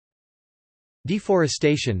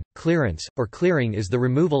Deforestation, clearance, or clearing is the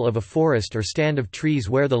removal of a forest or stand of trees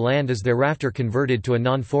where the land is thereafter converted to a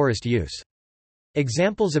non-forest use.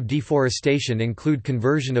 Examples of deforestation include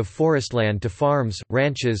conversion of forest land to farms,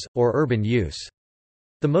 ranches, or urban use.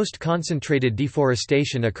 The most concentrated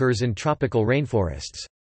deforestation occurs in tropical rainforests.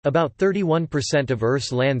 About 31% of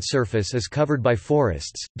Earth's land surface is covered by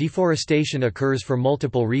forests. Deforestation occurs for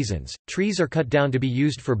multiple reasons. Trees are cut down to be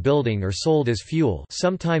used for building or sold as fuel,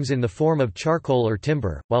 sometimes in the form of charcoal or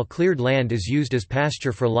timber, while cleared land is used as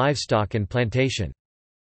pasture for livestock and plantation.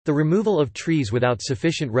 The removal of trees without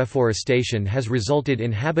sufficient reforestation has resulted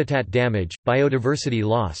in habitat damage, biodiversity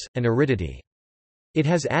loss, and aridity. It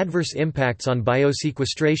has adverse impacts on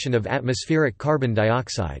biosequestration of atmospheric carbon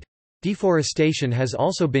dioxide. Deforestation has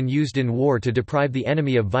also been used in war to deprive the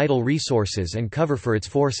enemy of vital resources and cover for its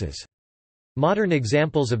forces. Modern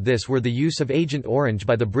examples of this were the use of Agent Orange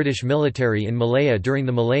by the British military in Malaya during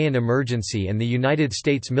the Malayan Emergency and the United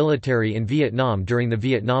States military in Vietnam during the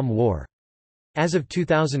Vietnam War. As of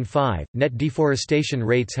 2005, net deforestation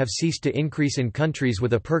rates have ceased to increase in countries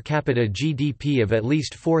with a per capita GDP of at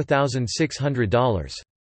least $4,600.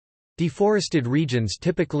 Deforested regions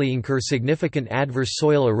typically incur significant adverse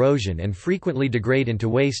soil erosion and frequently degrade into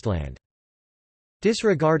wasteland.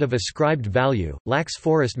 Disregard of ascribed value, lax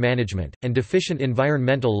forest management, and deficient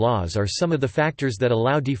environmental laws are some of the factors that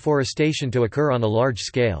allow deforestation to occur on a large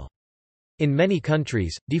scale. In many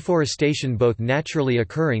countries, deforestation, both naturally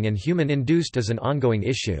occurring and human-induced, is an ongoing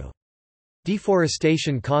issue.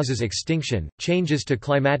 Deforestation causes extinction, changes to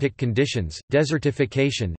climatic conditions,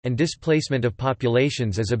 desertification, and displacement of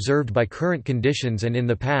populations as observed by current conditions and in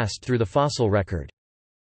the past through the fossil record.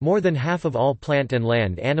 More than half of all plant and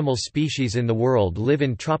land animal species in the world live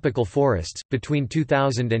in tropical forests. Between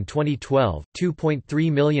 2000 and 2012,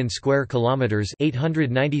 2.3 million square kilometers,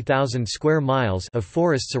 890,000 square miles of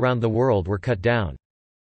forests around the world were cut down.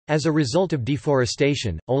 As a result of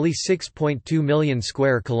deforestation, only 6.2 million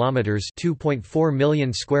square kilometers, 2.4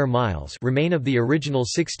 million square miles remain of the original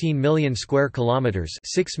 16 million square kilometers,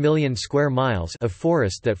 6 million square miles of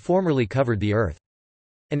forest that formerly covered the earth.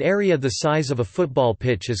 An area the size of a football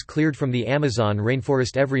pitch is cleared from the Amazon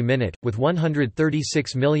rainforest every minute, with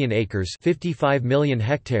 136 million acres, 55 million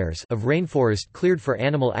hectares of rainforest cleared for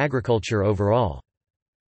animal agriculture overall.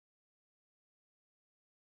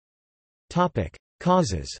 Topic: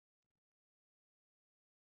 Causes.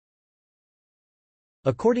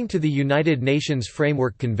 According to the United Nations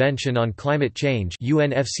Framework Convention on Climate Change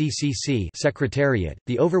 (UNFCCC) Secretariat,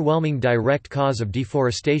 the overwhelming direct cause of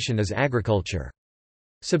deforestation is agriculture.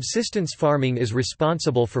 Subsistence farming is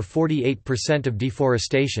responsible for 48% of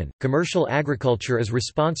deforestation, commercial agriculture is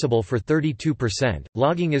responsible for 32%,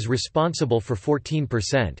 logging is responsible for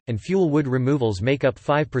 14%, and fuel wood removals make up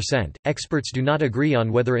 5%. Experts do not agree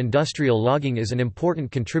on whether industrial logging is an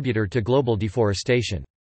important contributor to global deforestation.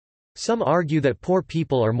 Some argue that poor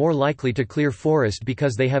people are more likely to clear forest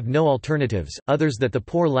because they have no alternatives, others that the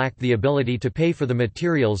poor lack the ability to pay for the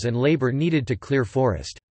materials and labor needed to clear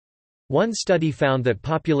forest. One study found that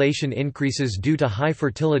population increases due to high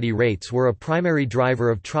fertility rates were a primary driver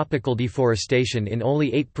of tropical deforestation in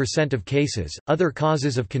only 8% of cases. Other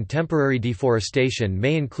causes of contemporary deforestation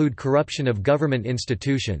may include corruption of government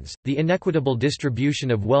institutions, the inequitable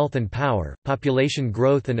distribution of wealth and power, population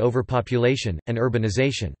growth and overpopulation, and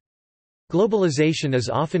urbanization. Globalization is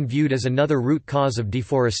often viewed as another root cause of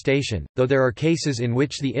deforestation, though there are cases in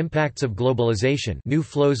which the impacts of globalization, new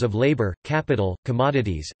flows of labor, capital,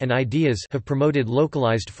 commodities, and ideas, have promoted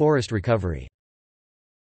localized forest recovery.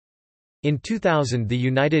 In 2000, the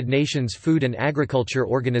United Nations Food and Agriculture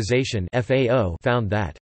Organization (FAO) found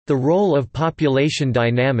that the role of population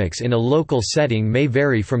dynamics in a local setting may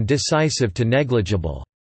vary from decisive to negligible,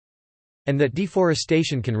 and that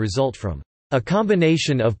deforestation can result from a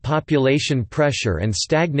combination of population pressure and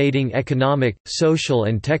stagnating economic, social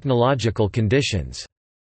and technological conditions.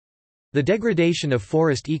 The degradation of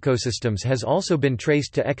forest ecosystems has also been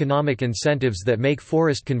traced to economic incentives that make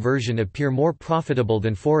forest conversion appear more profitable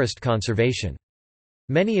than forest conservation.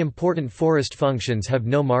 Many important forest functions have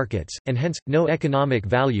no markets, and hence, no economic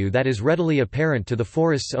value that is readily apparent to the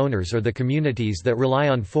forest's owners or the communities that rely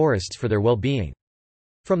on forests for their well-being.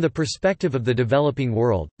 From the perspective of the developing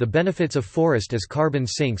world, the benefits of forest as carbon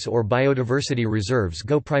sinks or biodiversity reserves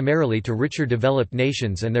go primarily to richer developed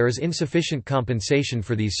nations, and there is insufficient compensation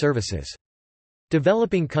for these services.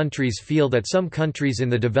 Developing countries feel that some countries in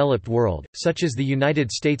the developed world, such as the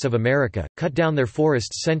United States of America, cut down their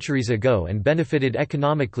forests centuries ago and benefited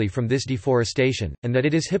economically from this deforestation, and that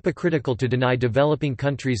it is hypocritical to deny developing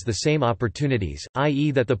countries the same opportunities,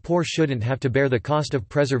 i.e., that the poor shouldn't have to bear the cost of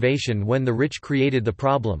preservation when the rich created the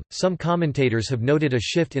problem. Some commentators have noted a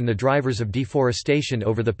shift in the drivers of deforestation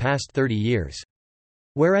over the past 30 years.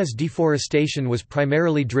 Whereas deforestation was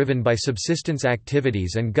primarily driven by subsistence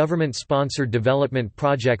activities and government-sponsored development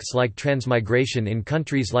projects like transmigration in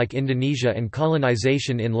countries like Indonesia and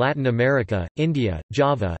colonization in Latin America, India,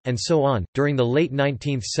 Java, and so on, during the late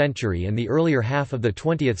 19th century and the earlier half of the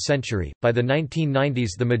 20th century, by the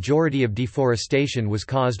 1990s the majority of deforestation was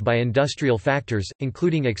caused by industrial factors,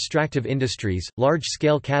 including extractive industries,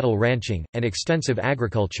 large-scale cattle ranching, and extensive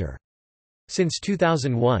agriculture. Since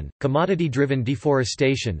 2001, commodity-driven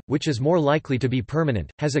deforestation, which is more likely to be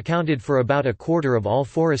permanent, has accounted for about a quarter of all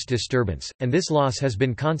forest disturbance, and this loss has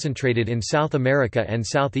been concentrated in South America and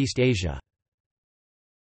Southeast Asia.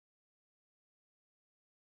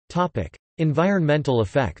 Environmental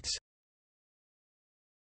effects.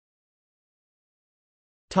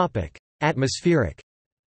 Atmospheric.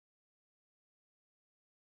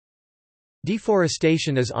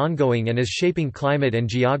 Deforestation is ongoing and is shaping climate and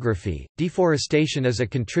geography. Deforestation is a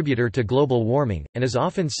contributor to global warming, and is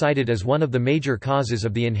often cited as one of the major causes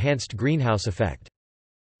of the enhanced greenhouse effect.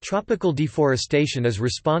 Tropical deforestation is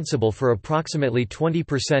responsible for approximately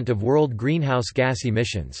 20% of world greenhouse gas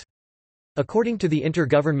emissions. According to the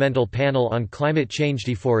Intergovernmental Panel on Climate Change,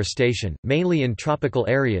 deforestation, mainly in tropical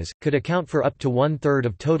areas, could account for up to one-third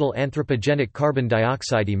of total anthropogenic carbon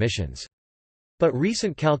dioxide emissions. But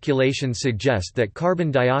recent calculations suggest that carbon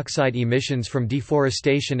dioxide emissions from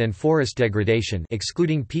deforestation and forest degradation,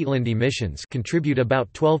 excluding peatland emissions, contribute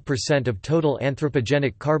about 12% of total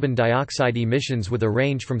anthropogenic carbon dioxide emissions, with a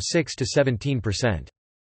range from 6 to 17%.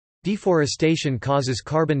 Deforestation causes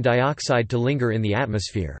carbon dioxide to linger in the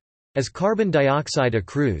atmosphere. As carbon dioxide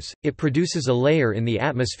accrues, it produces a layer in the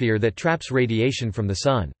atmosphere that traps radiation from the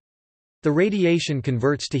sun. The radiation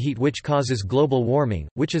converts to heat, which causes global warming,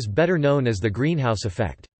 which is better known as the greenhouse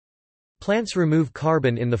effect. Plants remove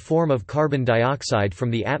carbon in the form of carbon dioxide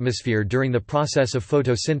from the atmosphere during the process of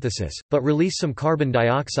photosynthesis, but release some carbon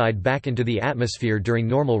dioxide back into the atmosphere during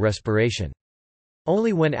normal respiration.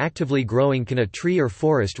 Only when actively growing can a tree or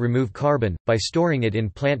forest remove carbon, by storing it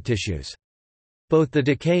in plant tissues. Both the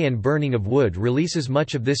decay and burning of wood releases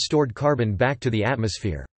much of this stored carbon back to the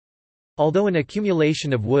atmosphere. Although an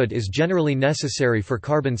accumulation of wood is generally necessary for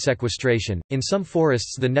carbon sequestration, in some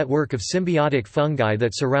forests the network of symbiotic fungi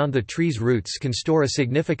that surround the tree's roots can store a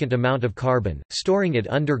significant amount of carbon, storing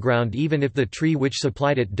it underground even if the tree which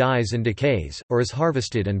supplied it dies and decays, or is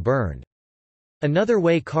harvested and burned. Another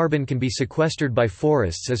way carbon can be sequestered by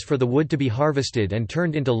forests is for the wood to be harvested and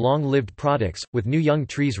turned into long-lived products, with new young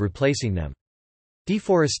trees replacing them.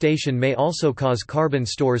 Deforestation may also cause carbon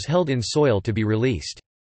stores held in soil to be released.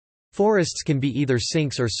 Forests can be either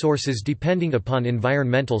sinks or sources depending upon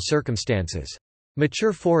environmental circumstances.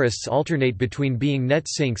 Mature forests alternate between being net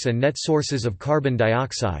sinks and net sources of carbon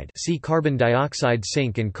dioxide. See carbon dioxide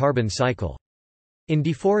sink and carbon cycle. In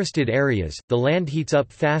deforested areas, the land heats up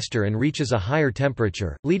faster and reaches a higher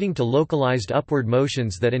temperature, leading to localized upward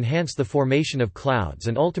motions that enhance the formation of clouds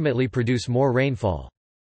and ultimately produce more rainfall.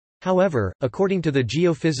 However, according to the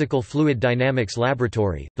Geophysical Fluid Dynamics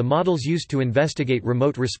Laboratory, the models used to investigate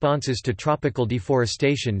remote responses to tropical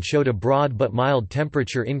deforestation showed a broad but mild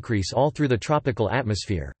temperature increase all through the tropical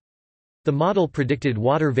atmosphere. The model predicted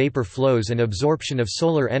water vapor flows and absorption of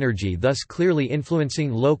solar energy, thus clearly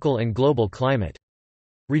influencing local and global climate.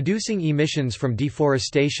 Reducing emissions from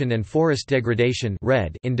deforestation and forest degradation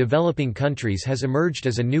 (RED) in developing countries has emerged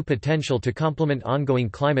as a new potential to complement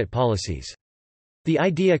ongoing climate policies. The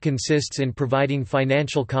idea consists in providing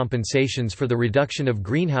financial compensations for the reduction of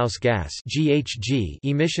greenhouse gas (GHG)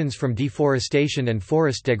 emissions from deforestation and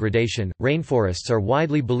forest degradation. Rainforests are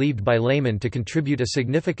widely believed by laymen to contribute a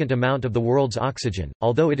significant amount of the world's oxygen,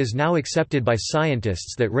 although it is now accepted by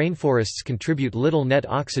scientists that rainforests contribute little net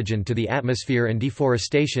oxygen to the atmosphere and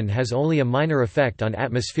deforestation has only a minor effect on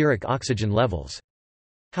atmospheric oxygen levels.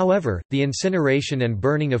 However, the incineration and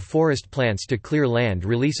burning of forest plants to clear land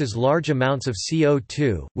releases large amounts of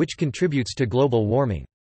CO2, which contributes to global warming.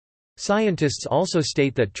 Scientists also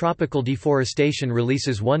state that tropical deforestation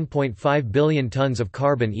releases 1.5 billion tons of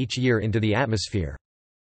carbon each year into the atmosphere.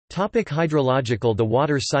 Hydrological. The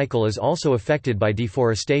water cycle is also affected by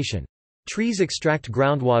deforestation. Trees extract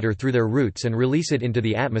groundwater through their roots and release it into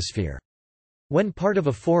the atmosphere. When part of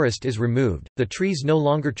a forest is removed, the trees no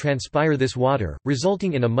longer transpire this water,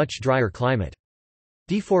 resulting in a much drier climate.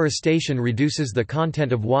 Deforestation reduces the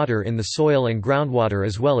content of water in the soil and groundwater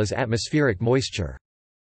as well as atmospheric moisture.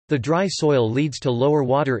 The dry soil leads to lower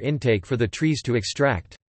water intake for the trees to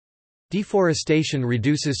extract. Deforestation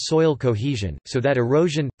reduces soil cohesion, so that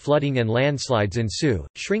erosion, flooding and landslides ensue.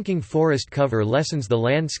 Shrinking forest cover lessens the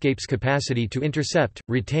landscape's capacity to intercept,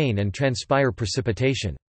 retain and transpire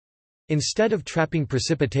precipitation. Instead of trapping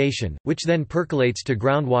precipitation, which then percolates to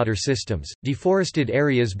groundwater systems, deforested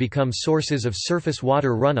areas become sources of surface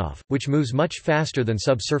water runoff, which moves much faster than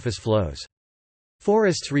subsurface flows.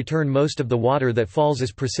 Forests return most of the water that falls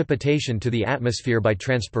as precipitation to the atmosphere by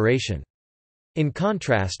transpiration. In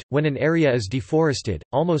contrast, when an area is deforested,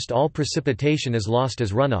 almost all precipitation is lost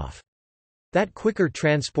as runoff. That quicker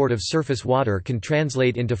transport of surface water can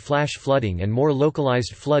translate into flash flooding and more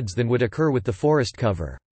localized floods than would occur with the forest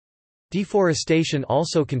cover. Deforestation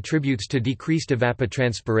also contributes to decreased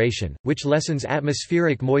evapotranspiration, which lessens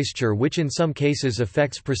atmospheric moisture, which in some cases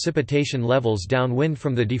affects precipitation levels downwind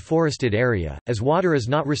from the deforested area, as water is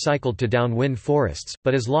not recycled to downwind forests,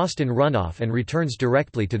 but is lost in runoff and returns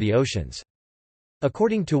directly to the oceans.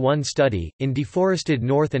 According to one study, in deforested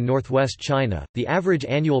North and Northwest China, the average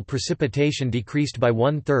annual precipitation decreased by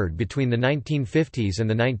 1/3 between the 1950s and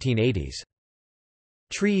the 1980s.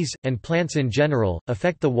 Trees, and plants in general,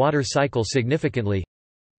 affect the water cycle significantly.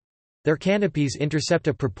 Their canopies intercept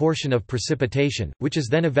a proportion of precipitation, which is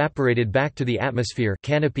then evaporated back to the atmosphere,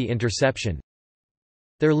 canopy interception.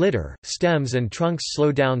 Their litter, stems and trunks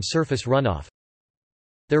slow down surface runoff.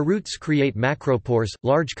 Their roots create macropores,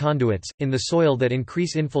 large conduits, in the soil that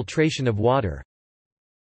increase infiltration of water.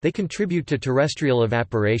 They contribute to terrestrial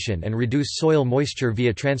evaporation and reduce soil moisture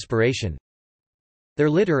via transpiration. Their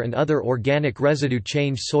litter and other organic residue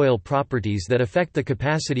change soil properties that affect the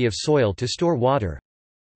capacity of soil to store water.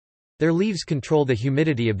 Their leaves control the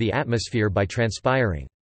humidity of the atmosphere by transpiring.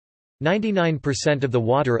 99% of the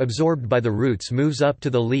water absorbed by the roots moves up to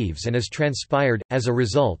the leaves and is transpired. As a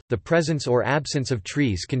result, the presence or absence of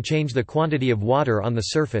trees can change the quantity of water on the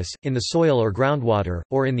surface, in the soil or groundwater,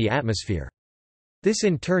 or in the atmosphere. This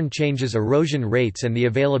in turn changes erosion rates and the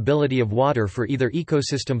availability of water for either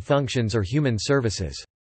ecosystem functions or human services.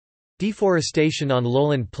 Deforestation on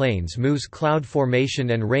lowland plains moves cloud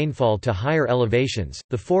formation and rainfall to higher elevations.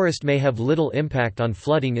 The forest may have little impact on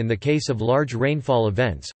flooding in the case of large rainfall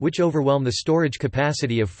events, which overwhelm the storage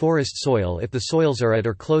capacity of forest soil if the soils are at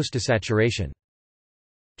or close to saturation.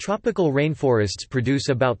 Tropical rainforests produce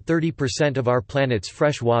about 30% of our planet's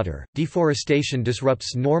fresh water. Deforestation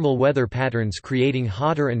disrupts normal weather patterns, creating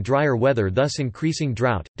hotter and drier weather, thus increasing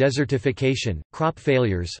drought, desertification, crop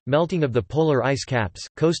failures, melting of the polar ice caps,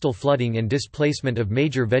 coastal flooding, and displacement of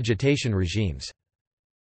major vegetation regimes.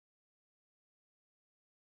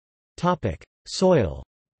 Topic: Soil.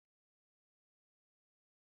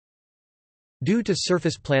 Due to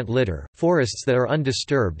surface plant litter, forests that are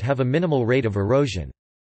undisturbed have a minimal rate of erosion.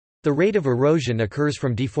 The rate of erosion occurs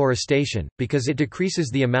from deforestation, because it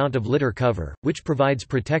decreases the amount of litter cover, which provides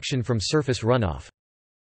protection from surface runoff.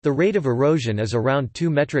 The rate of erosion is around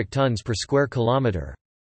 2 metric tons per square kilometer.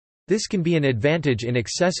 This can be an advantage in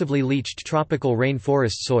excessively leached tropical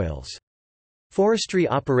rainforest soils. Forestry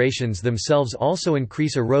operations themselves also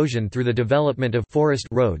increase erosion through the development of forest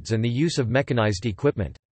roads and the use of mechanized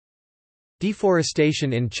equipment.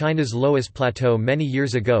 Deforestation in China's Loess Plateau many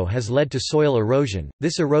years ago has led to soil erosion.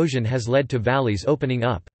 This erosion has led to valleys opening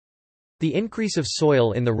up. The increase of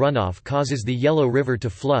soil in the runoff causes the Yellow River to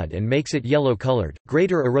flood and makes it yellow-colored.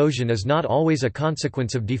 Greater erosion is not always a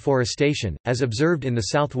consequence of deforestation, as observed in the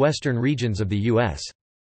southwestern regions of the U.S.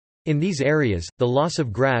 In these areas, the loss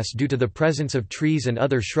of grass due to the presence of trees and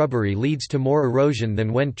other shrubbery leads to more erosion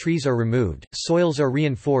than when trees are removed. Soils are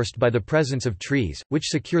reinforced by the presence of trees, which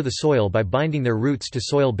secure the soil by binding their roots to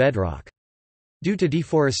soil bedrock. Due to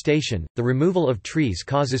deforestation, the removal of trees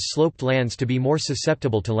causes sloped lands to be more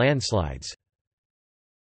susceptible to landslides.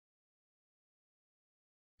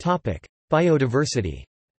 Topic: Biodiversity.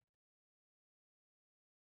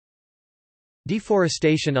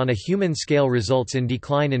 Deforestation on a human scale results in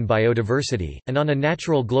decline in biodiversity, and on a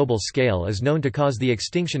natural global scale is known to cause the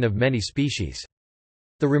extinction of many species.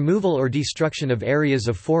 The removal or destruction of areas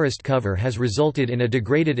of forest cover has resulted in a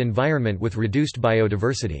degraded environment with reduced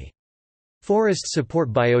biodiversity. Forests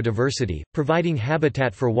support biodiversity, providing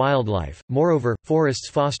habitat for wildlife. Moreover, forests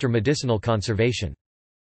foster medicinal conservation.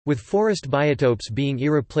 With forest biotopes being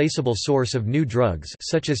irreplaceable source of new drugs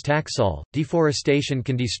such as Taxol, deforestation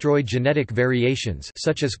can destroy genetic variations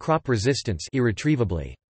such as crop resistance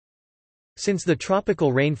irretrievably. Since the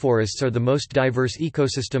tropical rainforests are the most diverse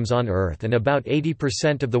ecosystems on Earth and about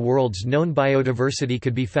 80% of the world's known biodiversity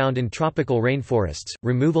could be found in tropical rainforests,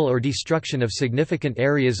 removal or destruction of significant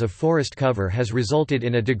areas of forest cover has resulted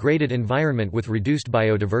in a degraded environment with reduced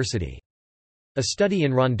biodiversity. A study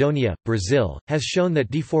in Rondônia, Brazil, has shown that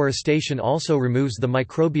deforestation also removes the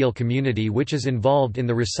microbial community which is involved in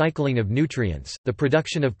the recycling of nutrients, the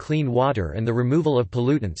production of clean water and the removal of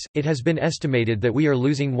pollutants. It has been estimated that we are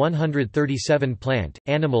losing 137 plant,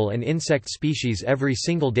 animal and insect species every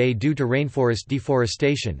single day due to rainforest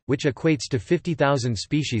deforestation, which equates to 50,000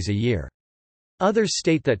 species a year. Others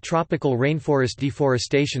state that tropical rainforest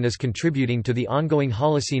deforestation is contributing to the ongoing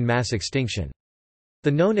Holocene mass extinction. The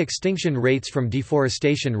known extinction rates from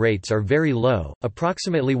deforestation rates are very low,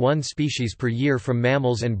 approximately 1 species per year from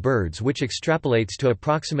mammals and birds, which extrapolates to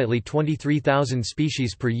approximately 23,000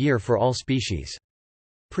 species per year for all species.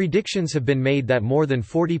 Predictions have been made that more than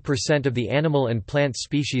 40% of the animal and plant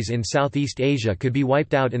species in Southeast Asia could be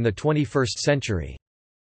wiped out in the 21st century.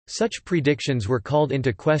 Such predictions were called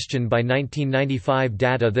into question by 1995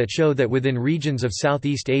 data that show that within regions of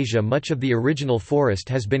Southeast Asia much of the original forest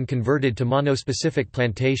has been converted to monospecific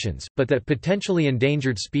plantations, but that potentially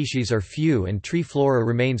endangered species are few and tree flora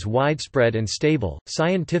remains widespread and stable.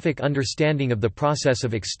 Scientific understanding of the process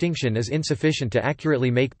of extinction is insufficient to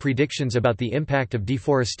accurately make predictions about the impact of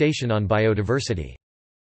deforestation on biodiversity.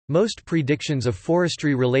 Most predictions of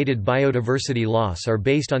forestry-related biodiversity loss are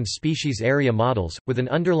based on species area models, with an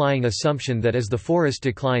underlying assumption that as the forest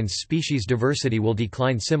declines species diversity will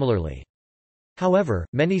decline similarly. However,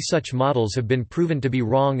 many such models have been proven to be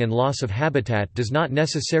wrong and loss of habitat does not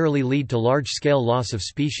necessarily lead to large-scale loss of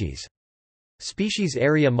species. Species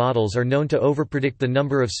area models are known to overpredict the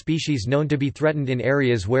number of species known to be threatened in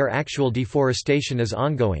areas where actual deforestation is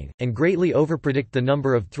ongoing, and greatly overpredict the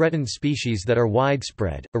number of threatened species that are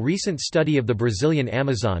widespread. A recent study of the Brazilian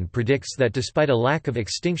Amazon predicts that despite a lack of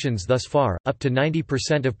extinctions thus far, up to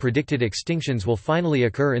 90% of predicted extinctions will finally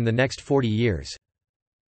occur in the next 40 years.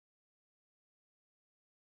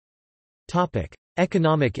 Topic: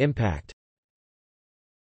 Economic impact.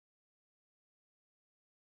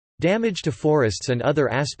 Damage to forests and other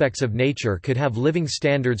aspects of nature could have living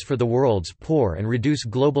standards for the world's poor and reduce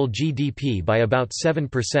global GDP by about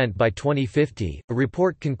 7% by 2050, a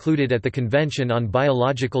report concluded at the Convention on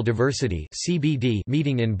Biological Diversity (CBD)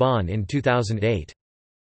 meeting in Bonn in 2008.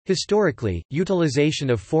 Historically,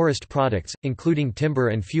 utilization of forest products, including timber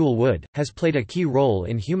and fuel wood, has played a key role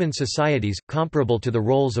in human societies, comparable to the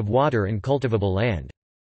roles of water and cultivable land.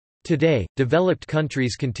 Today, developed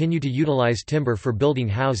countries continue to utilize timber for building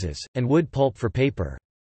houses, and wood pulp for paper.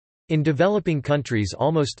 In developing countries,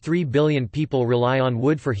 almost 3 billion people rely on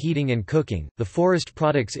wood for heating and cooking. The forest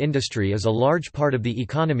products industry is a large part of the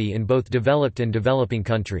economy in both developed and developing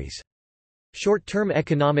countries. Short-term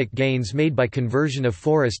economic gains made by conversion of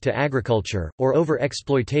forest to agriculture, or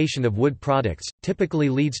over-exploitation of wood products, typically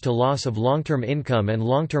leads to loss of long-term income and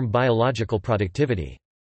long-term biological productivity.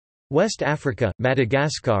 West Africa,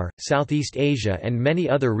 Madagascar, Southeast Asia and many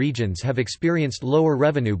other regions have experienced lower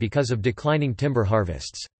revenue because of declining timber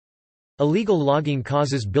harvests. Illegal logging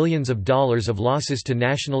causes billions of dollars of losses to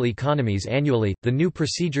national economies annually. The new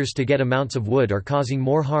procedures to get amounts of wood are causing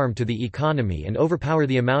more harm to the economy and overpower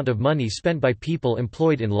the amount of money spent by people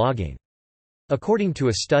employed in logging. According to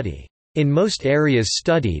a study, in most areas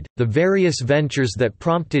studied, the various ventures that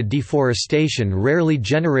prompted deforestation rarely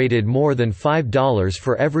generated more than $5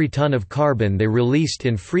 for every ton of carbon they released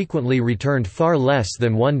and frequently returned far less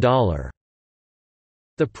than $1.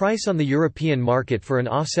 The price on the European market for an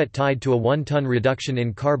offset tied to a 1-ton reduction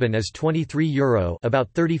in carbon is €23,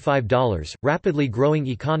 about $35. Rapidly growing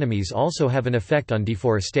economies also have an effect on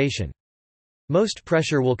deforestation. Most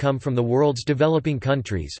pressure will come from the world's developing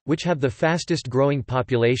countries, which have the fastest growing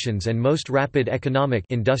populations and most rapid economic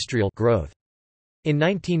industrial growth. In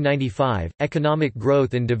 1995, economic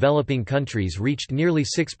growth in developing countries reached nearly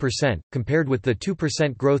 6%, compared with the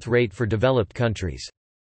 2% growth rate for developed countries.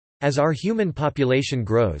 As our human population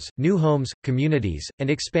grows, new homes, communities, and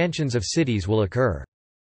expansions of cities will occur.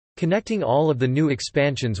 Connecting all of the new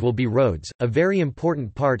expansions will be roads, a very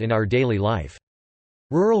important part in our daily life.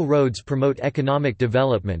 Rural roads promote economic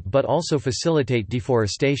development but also facilitate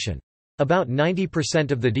deforestation. About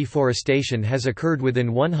 90% of the deforestation has occurred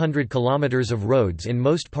within 100 kilometers of roads in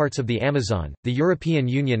most parts of the Amazon. The European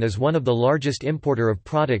Union is one of the largest importer of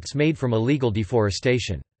products made from illegal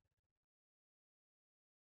deforestation.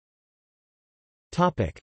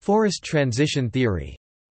 Topic: Forest transition theory.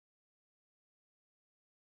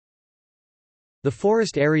 The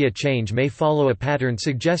forest area change may follow a pattern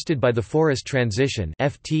suggested by the forest transition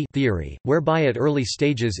 (FT) theory, whereby at early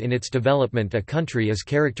stages in its development a country is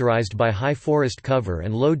characterized by high forest cover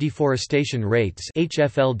and low deforestation rates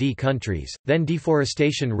 (HFLD) countries, then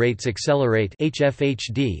deforestation rates accelerate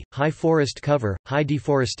 (HFHD), high forest cover, high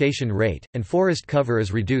deforestation rate, and forest cover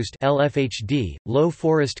is reduced (LFHD), low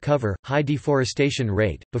forest cover, high deforestation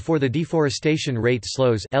rate, before the deforestation rate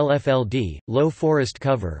slows (LFLD), low forest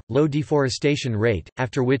cover, low deforestation rate,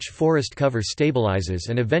 after which forest cover stabilizes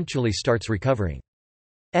and eventually starts recovering.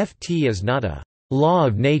 FT is not a law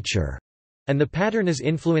of nature, and the pattern is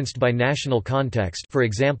influenced by national context, for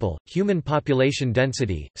example, human population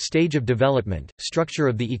density, stage of development, structure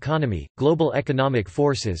of the economy, global economic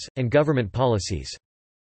forces, and government policies.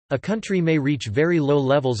 A country may reach very low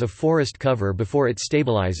levels of forest cover before it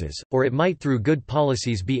stabilizes, or it might through good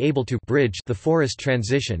policies be able to bridge the forest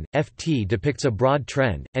transition. FT depicts a broad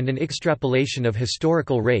trend, and an extrapolation of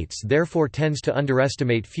historical rates therefore tends to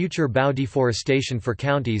underestimate future bough deforestation for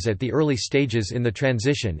counties at the early stages in the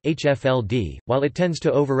transition HFLD, while it tends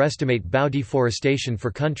to overestimate bough deforestation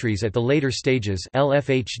for countries at the later stages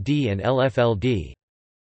LFHD and LFLD.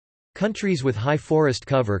 Countries with high forest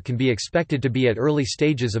cover can be expected to be at early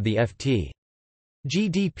stages of the FT.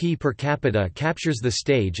 GDP per capita captures the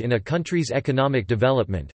stage in a country's economic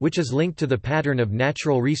development, which is linked to the pattern of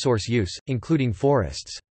natural resource use, including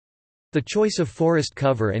forests. The choice of forest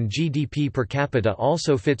cover and GDP per capita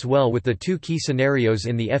also fits well with the two key scenarios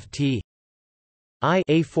in the FT.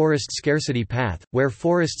 A forest scarcity path, where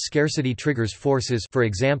forest scarcity triggers forces, for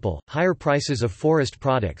example, higher prices of forest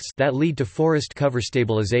products that lead to forest cover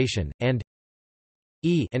stabilization, and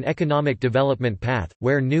an economic development path,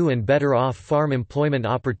 where new and better off farm employment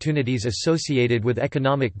opportunities associated with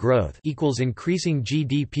economic growth equals increasing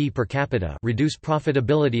GDP per capita, reduce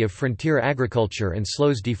profitability of frontier agriculture and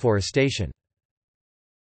slows deforestation.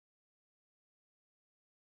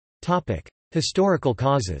 Historical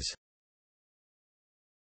causes.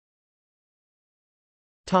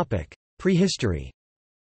 Prehistory.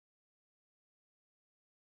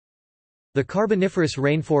 The Carboniferous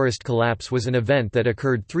rainforest collapse was an event that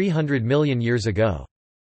occurred 300 million years ago.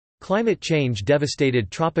 Climate change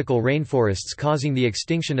devastated tropical rainforests, causing the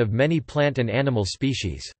extinction of many plant and animal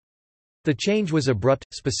species. The change was abrupt.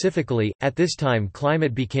 Specifically, at this time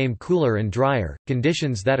climate became cooler and drier,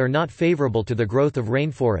 conditions that are not favorable to the growth of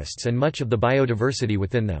rainforests and much of the biodiversity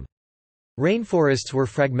within them. Rainforests were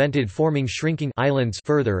fragmented, forming shrinking islands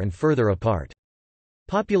further and further apart.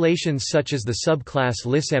 Populations such as the subclass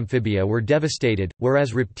Lysamphibia were devastated,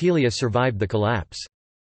 whereas Reptilia survived the collapse.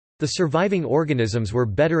 The surviving organisms were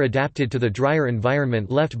better adapted to the drier environment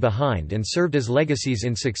left behind and served as legacies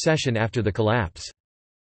in succession after the collapse.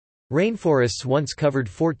 Rainforests once covered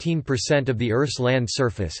 14% of the Earth's land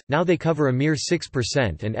surface, now they cover a mere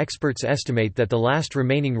 6%, and experts estimate that the last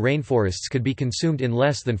remaining rainforests could be consumed in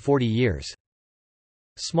less than 40 years.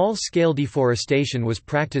 Small-scale deforestation was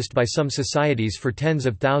practiced by some societies for tens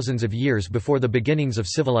of thousands of years before the beginnings of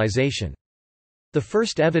civilization. The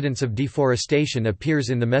first evidence of deforestation appears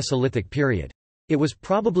in the Mesolithic period. It was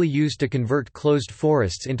probably used to convert closed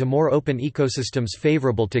forests into more open ecosystems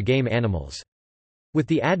favorable to game animals. With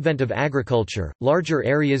the advent of agriculture, larger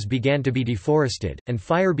areas began to be deforested, and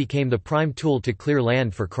fire became the prime tool to clear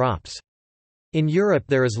land for crops. In Europe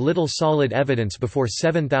there is little solid evidence before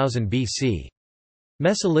 7000 BC.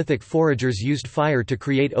 Mesolithic foragers used fire to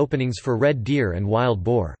create openings for red deer and wild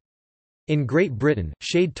boar. In Great Britain,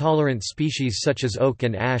 shade-tolerant species such as oak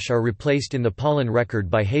and ash are replaced in the pollen record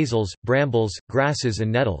by hazels, brambles, grasses and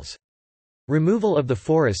nettles. Removal of the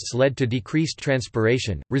forests led to decreased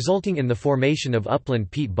transpiration, resulting in the formation of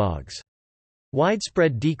upland peat bogs.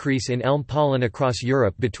 Widespread decrease in elm pollen across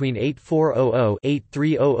Europe between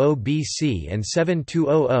 8400–8300 BC and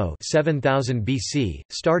 7200–7000 BC,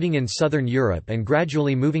 starting in southern Europe and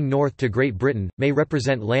gradually moving north to Great Britain, may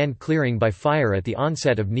represent land clearing by fire at the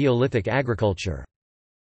onset of Neolithic agriculture.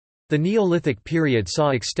 The Neolithic period saw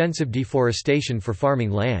extensive deforestation for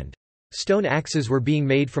farming land. Stone axes were being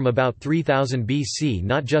made from about 3000 BC,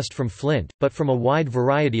 not just from flint, but from a wide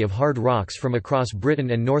variety of hard rocks from across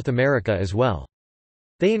Britain and North America as well.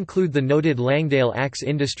 They include the noted Langdale axe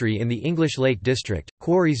industry in the English Lake District,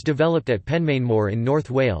 quarries developed at Penmaenmore in North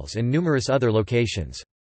Wales and numerous other locations.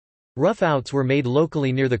 Rough-outs were made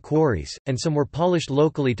locally near the quarries, and some were polished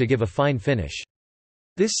locally to give a fine finish.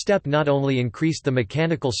 This step not only increased the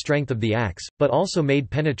mechanical strength of the axe, but also made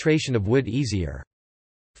penetration of wood easier.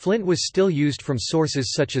 Flint was still used from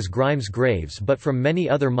sources such as Grimes graves but from many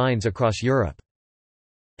other mines across Europe.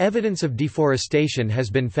 Evidence of deforestation has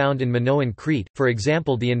been found in Minoan Crete, for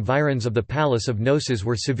example the environs of the Palace of Knossos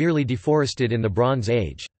were severely deforested in the Bronze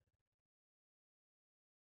Age.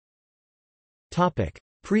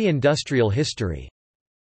 Pre-industrial history.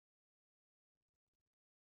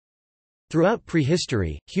 Throughout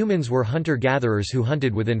prehistory, humans were hunter-gatherers who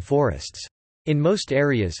hunted within forests. In most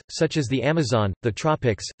areas, such as the Amazon, the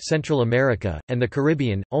tropics, Central America, and the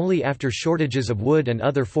Caribbean, only after shortages of wood and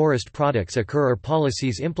other forest products occur are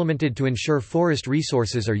policies implemented to ensure forest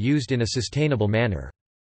resources are used in a sustainable manner.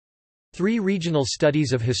 3 regional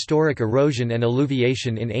studies of historic erosion and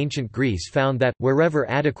alluviation in ancient Greece found that, wherever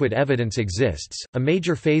adequate evidence exists, a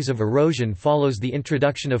major phase of erosion follows the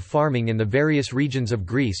introduction of farming in the various regions of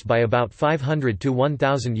Greece by about 500 to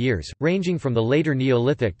 1000 years, ranging from the later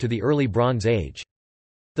Neolithic to the early Bronze Age.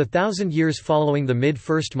 The 1,000 years following the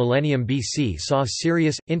mid-1st millennium BC saw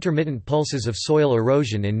serious, intermittent pulses of soil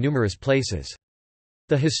erosion in numerous places.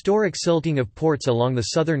 The historic silting of ports along the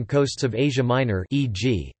southern coasts of Asia Minor,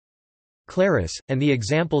 e.g. Claris, and the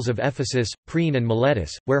examples of Ephesus, Priene and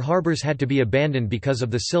Miletus, where harbours had to be abandoned because of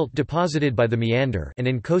the silt deposited by the meander, and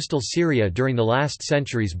in coastal Syria during the last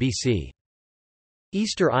centuries BC.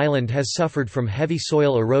 Easter Island has suffered from heavy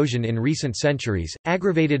soil erosion in recent centuries,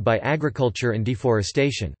 aggravated by agriculture and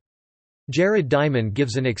deforestation. Jared Diamond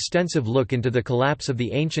gives an extensive look into the collapse of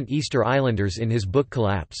the ancient Easter Islanders in his book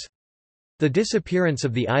Collapse. The disappearance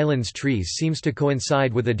of the island's trees seems to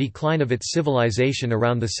coincide with a decline of its civilization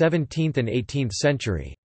around the 17th and 18th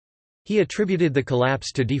century. He attributed the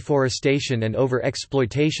collapse to deforestation and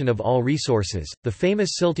over-exploitation of all resources. The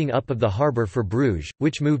famous silting up of the harbour for Bruges,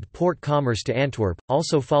 which moved port commerce to Antwerp,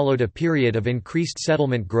 also followed a period of increased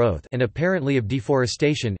settlement growth and apparently of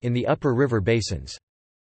deforestation in the upper river basins.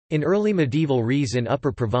 In early medieval Ries in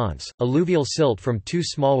Upper Provence, alluvial silt from 2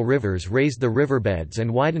 small rivers raised the riverbeds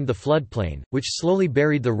and widened the floodplain, which slowly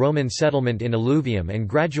buried the Roman settlement in alluvium and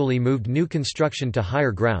gradually moved new construction to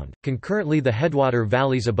higher ground. Concurrently, the headwater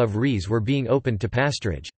valleys above Ries were being opened to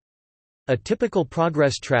pasturage. A typical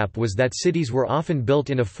progress trap was that cities were often built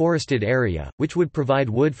in a forested area, which would provide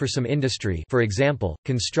wood for some industry, for example,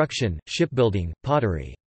 construction, shipbuilding,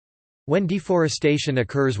 pottery. When deforestation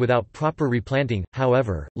occurs without proper replanting,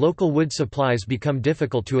 however, local wood supplies become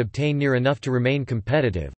difficult to obtain near enough to remain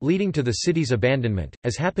competitive, leading to the city's abandonment,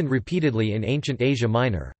 as happened repeatedly in ancient Asia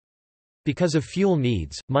Minor. Because of fuel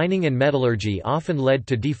needs, mining and metallurgy often led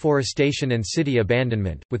to deforestation and city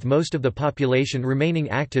abandonment, with most of the population remaining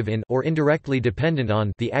active in or indirectly dependent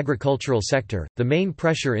on the agricultural sector. The main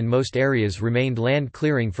pressure in most areas remained land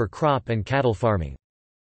clearing for crop and cattle farming.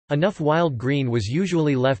 Enough wild green was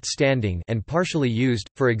usually left standing and partially used,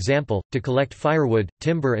 for example, to collect firewood,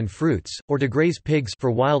 timber and fruits, or to graze pigs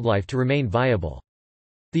for wildlife to remain viable.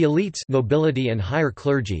 The elites, nobility and higher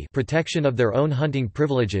clergy, protection of their own hunting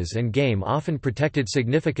privileges and game often protected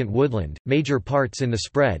significant woodland. Major parts in the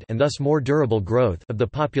spread and thus more durable growth of the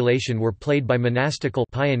population were played by monastical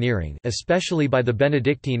pioneering, especially by the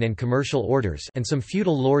Benedictine and commercial orders, and some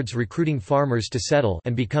feudal lords recruiting farmers to settle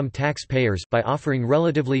and become tax-payers by offering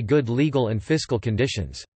relatively good legal and fiscal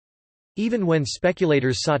conditions. Even when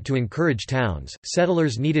speculators sought to encourage towns,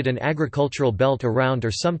 settlers needed an agricultural belt around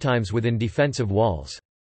or sometimes within defensive walls.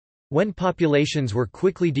 When populations were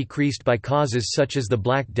quickly decreased by causes such as the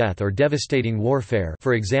Black Death or devastating warfare,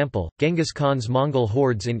 for example, Genghis Khan's Mongol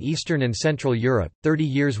hordes in Eastern and Central Europe, 30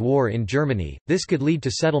 Years' War in Germany, this could lead to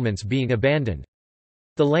settlements being abandoned.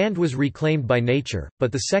 The land was reclaimed by nature,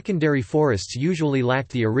 but the secondary forests usually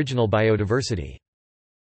lacked the original biodiversity.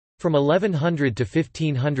 From 1100 to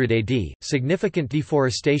 1500 AD, significant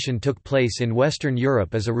deforestation took place in Western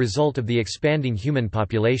Europe as a result of the expanding human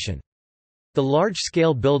population. The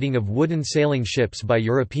large-scale building of wooden sailing ships by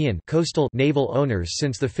European coastal naval owners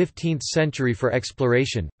since the 15th century for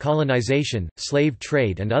exploration, colonization, slave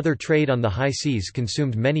trade and other trade on the high seas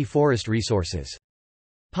consumed many forest resources.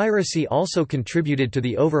 Piracy also contributed to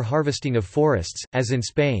the over-harvesting of forests, as in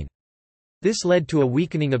Spain. This led to a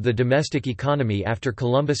weakening of the domestic economy after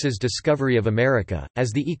Columbus's discovery of America, as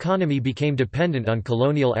the economy became dependent on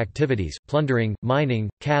colonial activities, plundering, mining,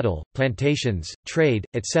 cattle, plantations, trade,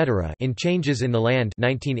 etc. In Changes in the Land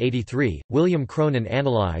 1983, William Cronon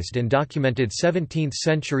analyzed and documented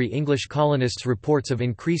 17th-century English colonists' reports of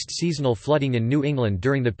increased seasonal flooding in New England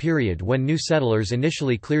during the period when new settlers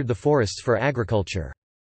initially cleared the forests for agriculture.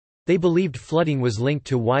 They believed flooding was linked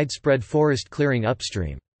to widespread forest clearing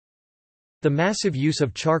upstream. The massive use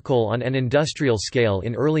of charcoal on an industrial scale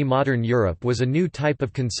in early modern Europe was a new type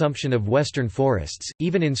of consumption of western forests.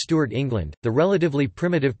 Even in Stuart England, the relatively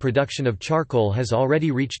primitive production of charcoal has already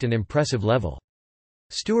reached an impressive level.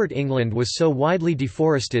 Stuart England was so widely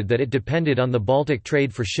deforested that it depended on the Baltic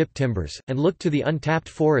trade for ship timbers, and looked to the untapped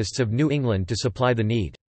forests of New England to supply the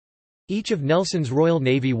need. Each of Nelson's Royal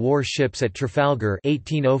Navy war ships at Trafalgar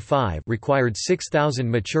 1805 required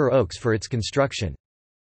 6,000 mature oaks for its construction.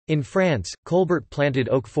 In France, Colbert planted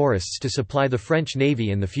oak forests to supply the French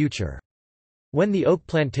Navy in the future. When the oak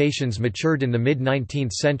plantations matured in the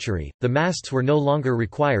mid-19th century, the masts were no longer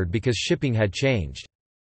required because shipping had changed.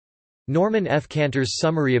 Norman F. Cantor's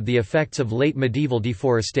summary of the effects of late medieval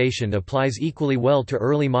deforestation applies equally well to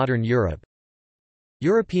early modern Europe.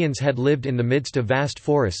 Europeans had lived in the midst of vast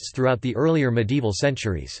forests throughout the earlier medieval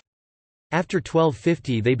centuries. After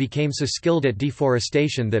 1250 they became so skilled at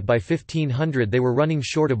deforestation that by 1500 they were running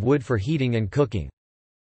short of wood for heating and cooking.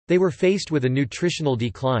 They were faced with a nutritional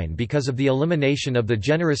decline because of the elimination of the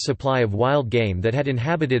generous supply of wild game that had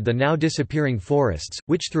inhabited the now disappearing forests,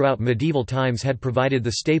 which throughout medieval times had provided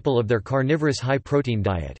the staple of their carnivorous high-protein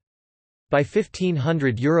diet. By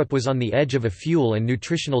 1500 Europe was on the edge of a fuel and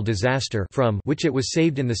nutritional disaster from which it was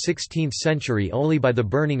saved in the 16th century only by the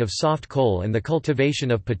burning of soft coal and the cultivation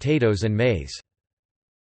of potatoes and maize.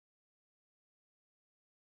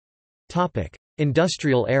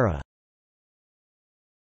 Industrial era.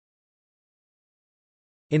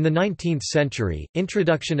 In the 19th century,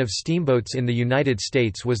 introduction of steamboats in the United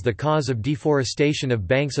States was the cause of deforestation of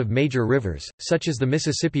banks of major rivers, such as the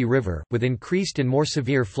Mississippi River, with increased and more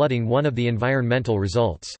severe flooding one of the environmental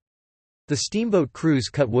results. The steamboat crews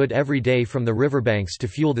cut wood every day from the riverbanks to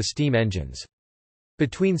fuel the steam engines.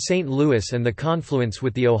 Between St. Louis and the confluence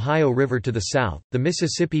with the Ohio River to the south, the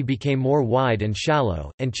Mississippi became more wide and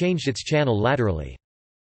shallow, and changed its channel laterally.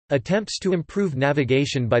 Attempts to improve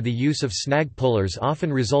navigation by the use of snag pullers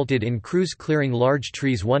often resulted in crews clearing large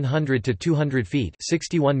trees 100 to 200 feet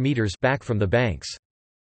 (61 meters) back from the banks.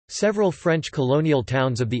 Several French colonial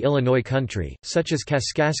towns of the Illinois country, such as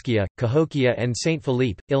Kaskaskia, Cahokia and St.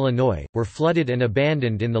 Philippe, Illinois, were flooded and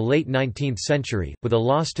abandoned in the late 19th century, with a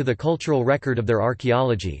loss to the cultural record of their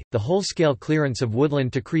archaeology. The whole-scale clearance of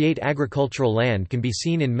woodland to create agricultural land can be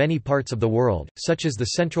seen in many parts of the world, such as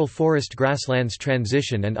the Central Forest Grasslands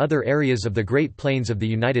Transition and other areas of the Great Plains of the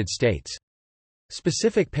United States.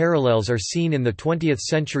 Specific parallels are seen in the 20th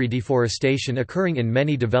century deforestation occurring in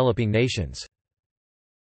many developing nations.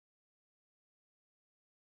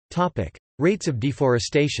 Rates of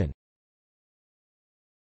deforestation.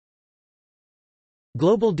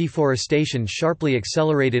 Global deforestation sharply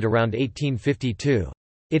accelerated around 1852.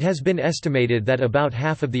 It has been estimated that about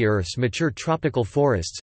half of the Earth's mature tropical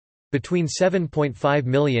forests, between 7.5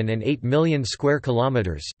 million and 8 million square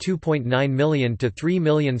kilometers, 2.9 million to 3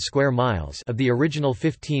 million square miles of the original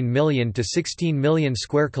 15 million to 16 million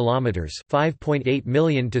square kilometers, 5.8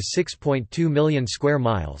 million to 6.2 million square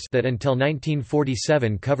miles that until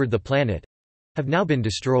 1947 covered the planet, have now been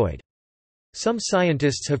destroyed. Some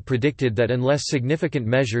scientists have predicted that unless significant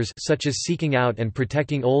measures such as seeking out and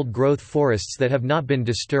protecting old-growth forests that have not been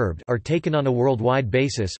disturbed are taken on a worldwide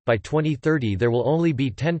basis, by 2030 there will only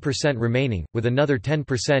be 10% remaining, with another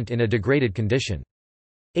 10% in a degraded condition.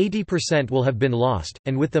 80% will have been lost,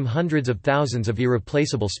 and with them hundreds of thousands of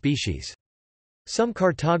irreplaceable species. Some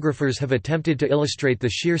cartographers have attempted to illustrate the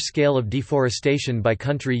sheer scale of deforestation by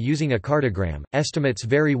country using a cartogram. Estimates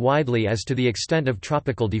vary widely as to the extent of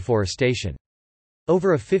tropical deforestation.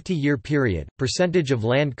 Over a 50-year period, percentage of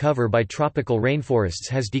land cover by tropical rainforests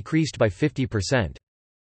has decreased by 50%.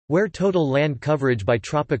 Where total land coverage by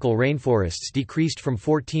tropical rainforests decreased from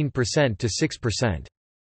 14% to 6%.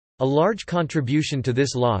 A large contribution to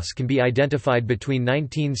this loss can be identified between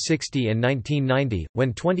 1960 and 1990,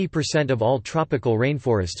 when 20% of all tropical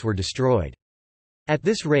rainforests were destroyed. At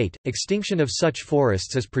this rate, extinction of such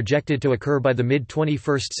forests is projected to occur by the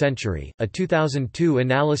mid-21st century. A 2002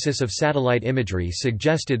 analysis of satellite imagery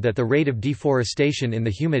suggested that the rate of deforestation in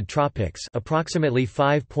the humid tropics, approximately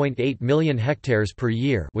 5.8 million hectares per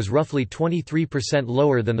year, was roughly 23%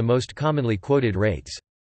 lower than the most commonly quoted rates.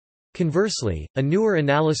 Conversely, a newer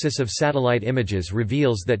analysis of satellite images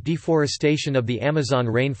reveals that deforestation of the Amazon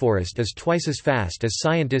rainforest is twice as fast as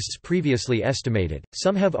scientists previously estimated.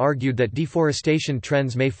 Some have argued that deforestation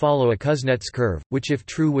trends may follow a Kuznets curve, which if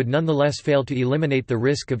true would nonetheless fail to eliminate the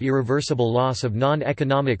risk of irreversible loss of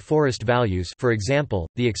non-economic forest values, for example,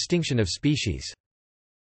 the extinction of species.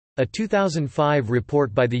 A 2005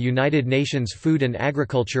 report by the United Nations Food and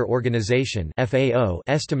Agriculture Organization (FAO)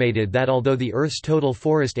 estimated that although the Earth's total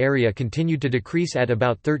forest area continued to decrease at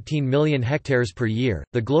about 13 million hectares per year,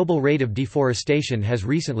 the global rate of deforestation has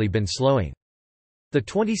recently been slowing. The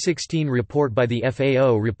 2016 report by the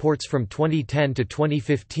FAO reports from 2010 to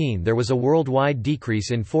 2015 there was a worldwide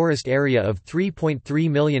decrease in forest area of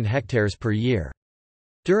 3.3 million hectares per year.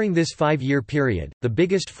 During this 5-year period, the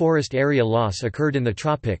biggest forest area loss occurred in the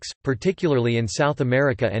tropics, particularly in South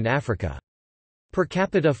America and Africa. Per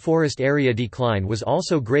capita forest area decline was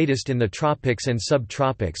also greatest in the tropics and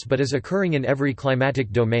subtropics but is occurring in every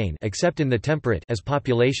climatic domain except in the temperate as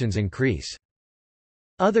populations increase.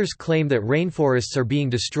 Others claim that rainforests are being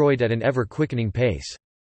destroyed at an ever-quickening pace.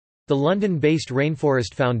 The London-based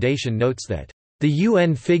Rainforest Foundation notes that the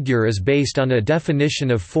UN figure is based on a definition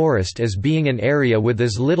of forest as being an area with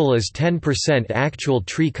as little as 10% actual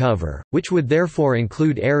tree cover, which would therefore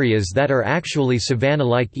include areas that are actually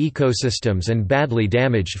savanna-like ecosystems and badly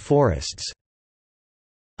damaged forests.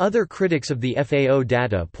 Other critics of the FAO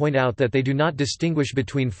data point out that they do not distinguish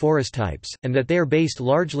between forest types, and that they are based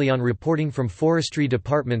largely on reporting from forestry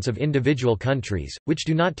departments of individual countries, which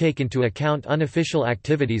do not take into account unofficial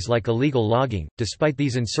activities like illegal logging. Despite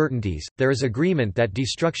these uncertainties, there is agreement that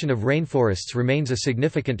destruction of rainforests remains a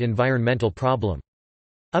significant environmental problem.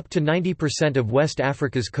 Up to 90% of West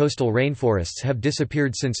Africa's coastal rainforests have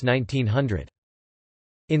disappeared since 1900.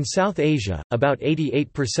 In South Asia, about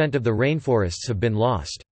 88% of the rainforests have been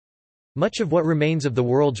lost. Much of what remains of the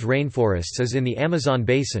world's rainforests is in the Amazon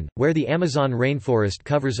basin, where the Amazon rainforest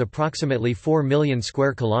covers approximately 4 million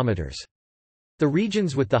square kilometers. The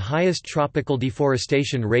regions with the highest tropical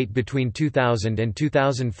deforestation rate between 2000 and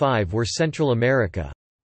 2005 were Central America,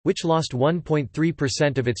 which lost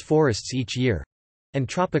 1.3% of its forests each year, and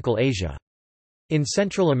tropical Asia. In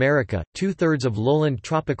Central America, 2/3 of lowland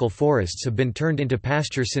tropical forests have been turned into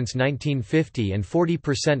pasture since 1950 and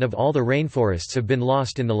 40% of all the rainforests have been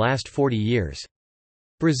lost in the last 40 years.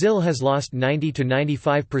 Brazil has lost 90 to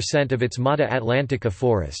 95% of its Mata Atlantica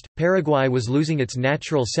forest. Paraguay was losing its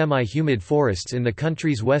natural semi-humid forests in the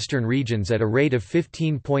country's western regions at a rate of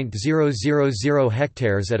 15.000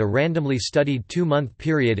 hectares at a randomly studied 2-month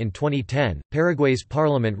period in 2010. Paraguay's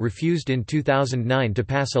parliament refused in 2009 to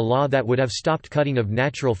pass a law that would have stopped cutting of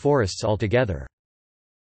natural forests altogether.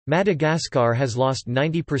 Madagascar has lost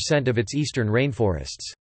 90% of its eastern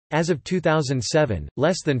rainforests. As of 2007,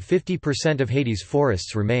 less than 50% of Haiti's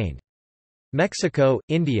forests remained. Mexico,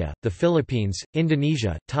 India, the Philippines,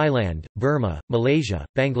 Indonesia, Thailand, Burma, Malaysia,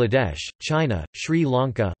 Bangladesh, China, Sri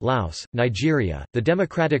Lanka, Laos, Nigeria, the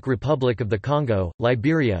Democratic Republic of the Congo,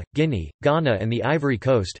 Liberia, Guinea, Ghana and the Ivory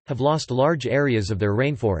Coast, have lost large areas of their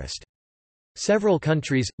rainforest. Several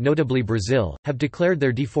countries, notably Brazil, have declared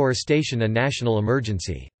their deforestation a national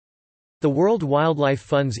emergency. The World Wildlife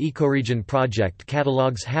Fund's Ecoregion project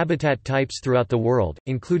catalogues habitat types throughout the world,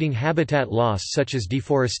 including habitat loss such as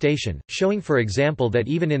deforestation, showing for example that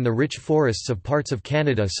even in the rich forests of parts of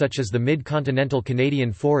Canada such as the mid-continental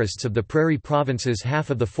Canadian forests of the prairie provinces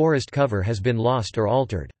half of the forest cover has been lost or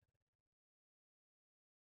altered.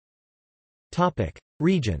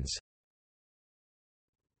 Regions.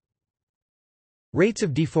 Rates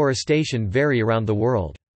of deforestation vary around the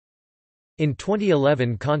world. In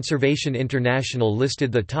 2011, Conservation International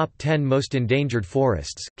listed the top 10 most endangered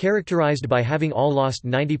forests, characterized by having all lost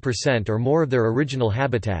 90% or more of their original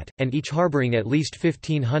habitat, and each harboring at least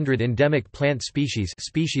 1,500 endemic plant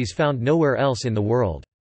species found nowhere else in the world.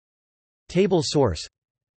 Table source.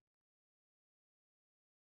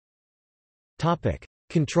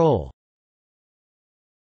 Control.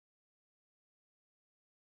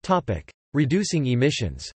 Reducing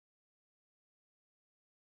emissions.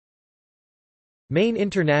 Main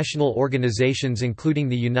international organizations including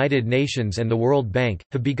the United Nations and the World Bank,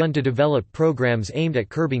 have begun to develop programs aimed at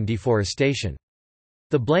curbing deforestation.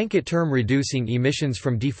 The blanket term Reducing Emissions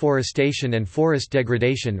from Deforestation and Forest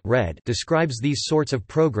Degradation (REDD) describes these sorts of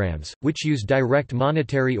programs, which use direct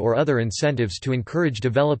monetary or other incentives to encourage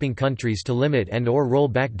developing countries to limit and/or roll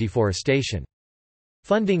back deforestation.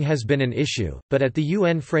 Funding has been an issue, but at the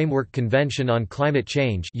UN Framework Convention on Climate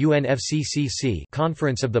Change (UNFCCC)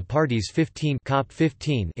 Conference of the Parties 15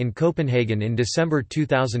 (COP15) in Copenhagen in December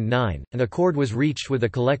 2009, an accord was reached with a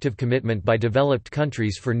collective commitment by developed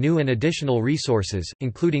countries for new and additional resources,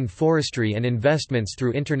 including forestry and investments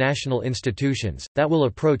through international institutions, that will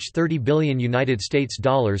approach $30 billion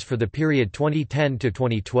for the period 2010 to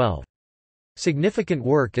 2012. Significant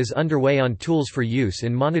work is underway on tools for use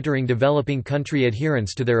in monitoring developing country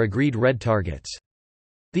adherence to their agreed REDD targets.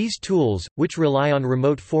 These tools, which rely on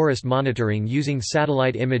remote forest monitoring using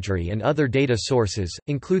satellite imagery and other data sources,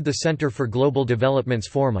 include the Center for Global Development's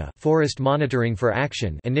FORMA Forest Monitoring for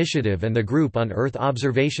Action initiative and the Group on Earth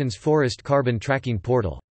Observation's Forest Carbon Tracking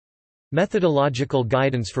Portal. Methodological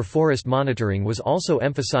guidance for forest monitoring was also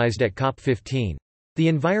emphasized at COP15. The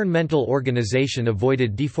environmental organization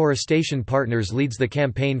Avoided Deforestation Partners leads the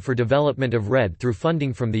campaign for development of REDD through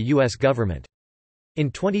funding from the U.S. government. In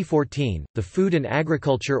 2014, the Food and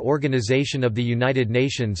Agriculture Organization of the United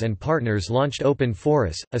Nations and partners launched Open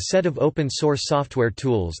Forests, a set of open-source software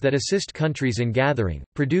tools that assist countries in gathering,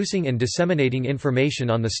 producing and disseminating information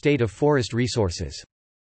on the state of forest resources.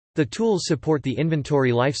 The tools support the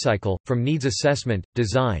inventory lifecycle, from needs assessment,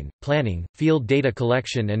 design, planning, field data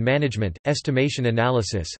collection and management, estimation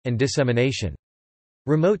analysis, and dissemination.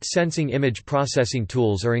 Remote sensing image processing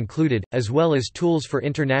tools are included, as well as tools for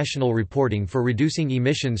international reporting for reducing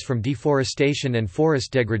emissions from deforestation and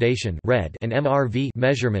forest degradation and MRV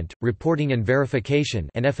measurement, reporting and verification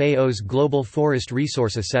and FAO's Global Forest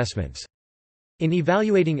Resource Assessments. In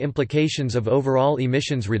evaluating implications of overall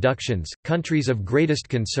emissions reductions, countries of greatest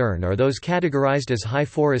concern are those categorized as high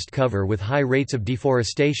forest cover with high rates of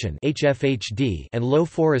deforestation (HFHD) and low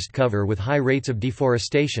forest cover with high rates of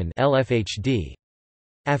deforestation (LFHD).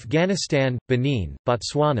 Afghanistan, Benin,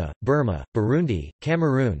 Botswana, Burma, Burundi,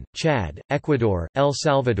 Cameroon, Chad, Ecuador, El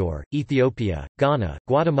Salvador, Ethiopia, Ghana,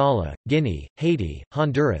 Guatemala, Guinea, Haiti,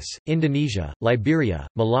 Honduras, Indonesia, Liberia,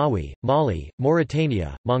 Malawi, Mali,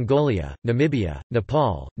 Mauritania, Mongolia, Namibia,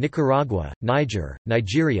 Nepal, Nicaragua, Niger,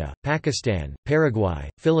 Nigeria, Pakistan, Paraguay,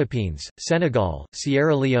 Philippines, Senegal,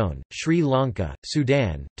 Sierra Leone, Sri Lanka,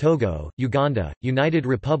 Sudan, Togo, Uganda, United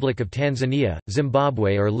Republic of Tanzania,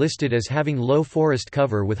 Zimbabwe are listed as having low forest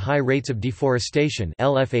cover with high rates of deforestation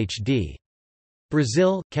 (LFHD).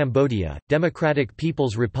 Brazil, Cambodia, Democratic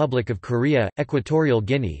People's Republic of Korea, Equatorial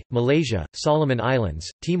Guinea, Malaysia, Solomon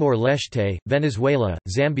Islands, Timor-Leste, Venezuela,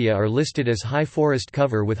 Zambia are listed as high forest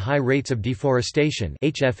cover with high rates of deforestation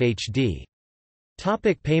 (HFHD).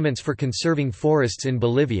 Payments for conserving forests in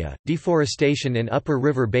Bolivia. Deforestation in upper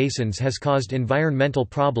river basins has caused environmental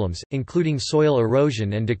problems, including soil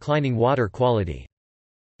erosion and declining water quality.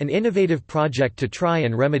 An innovative project to try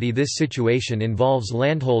and remedy this situation involves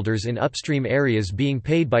landholders in upstream areas being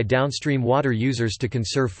paid by downstream water users to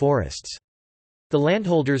conserve forests. The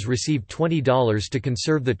landholders receive $20 to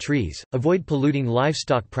conserve the trees, avoid polluting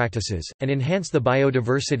livestock practices, and enhance the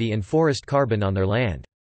biodiversity and forest carbon on their land.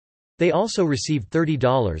 They also receive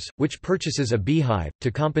 $30, which purchases a beehive, to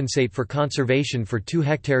compensate for conservation for 2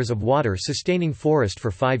 hectares of water-sustaining forest for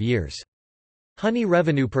 5 years. Honey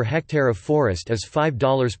revenue per hectare of forest is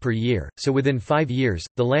 $5 per year, so within 5 years,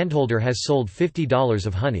 the landholder has sold $50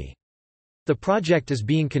 of honey. The project is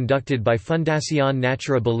being conducted by Fundación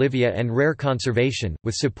Natura Bolivia and Rare Conservation,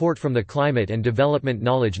 with support from the Climate and Development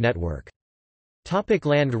Knowledge Network.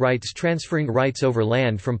 Land rights. Transferring rights over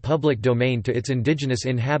land from public domain to its indigenous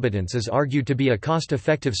inhabitants is argued to be a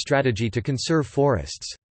cost-effective strategy to conserve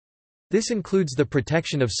forests. This includes the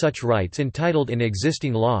protection of such rights entitled in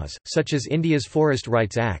existing laws, such as India's Forest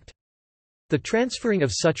Rights Act. The transferring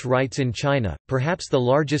of such rights in China, perhaps the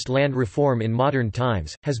largest land reform in modern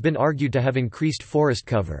times, has been argued to have increased forest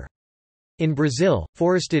cover. In Brazil,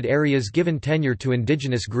 forested areas given tenure to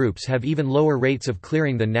indigenous groups have even lower rates of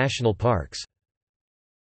clearing than national parks.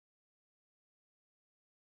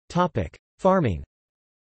 Farming.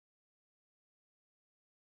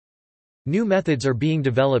 New methods are being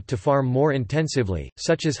developed to farm more intensively,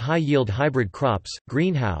 such as high-yield hybrid crops,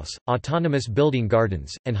 greenhouse, autonomous building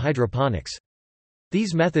gardens, and hydroponics.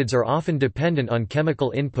 These methods are often dependent on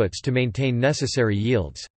chemical inputs to maintain necessary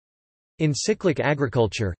yields. In cyclic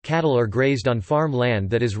agriculture, cattle are grazed on farm land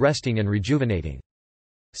that is resting and rejuvenating.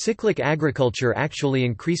 Cyclic agriculture actually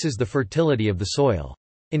increases the fertility of the soil.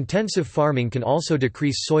 Intensive farming can also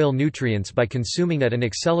decrease soil nutrients by consuming at an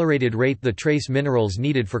accelerated rate the trace minerals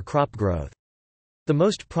needed for crop growth. The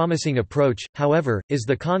most promising approach, however, is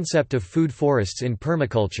the concept of food forests in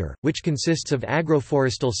permaculture, which consists of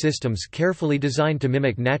agroforestal systems carefully designed to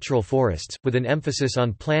mimic natural forests, with an emphasis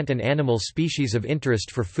on plant and animal species of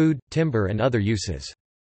interest for food, timber and other uses.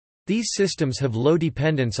 These systems have low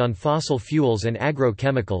dependence on fossil fuels and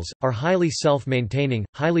agrochemicals, are highly self-maintaining,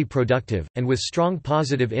 highly productive, and with strong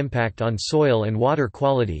positive impact on soil and water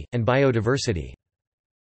quality, and biodiversity.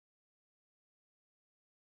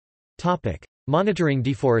 Monitoring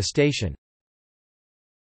deforestation.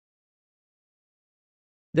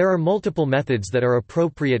 There are multiple methods that are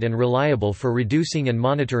appropriate and reliable for reducing and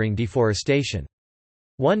monitoring deforestation.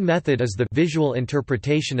 One method is the visual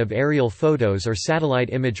interpretation of aerial photos or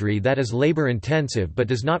satellite imagery that is labor-intensive but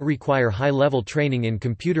does not require high-level training in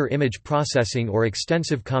computer image processing or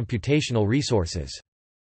extensive computational resources.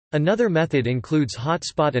 Another method includes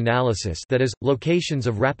hotspot analysis, that is, locations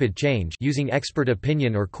of rapid change, using expert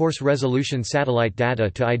opinion or coarse-resolution satellite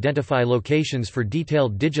data to identify locations for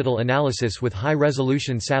detailed digital analysis with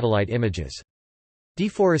high-resolution satellite images.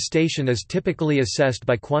 Deforestation is typically assessed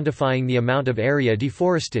by quantifying the amount of area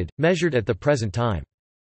deforested, measured at the present time.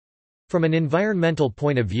 From an environmental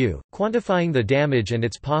point of view, quantifying the damage and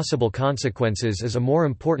its possible consequences is a more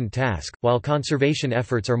important task, while conservation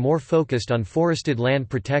efforts are more focused on forested land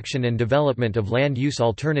protection and development of land use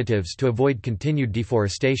alternatives to avoid continued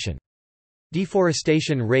deforestation.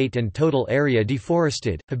 Deforestation rate and total area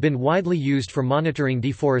deforested have been widely used for monitoring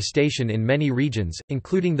deforestation in many regions,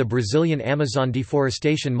 including the Brazilian Amazon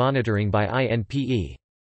deforestation monitoring by INPE.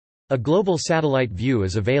 A global satellite view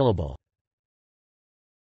is available.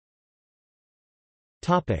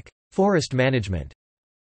 Forest management.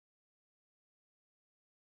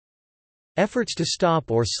 Efforts to stop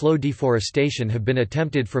or slow deforestation have been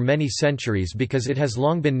attempted for many centuries because it has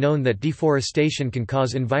long been known that deforestation can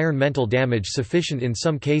cause environmental damage sufficient in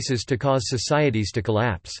some cases to cause societies to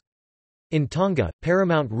collapse. In Tonga,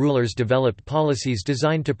 paramount rulers developed policies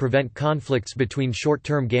designed to prevent conflicts between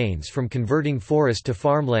short-term gains from converting forest to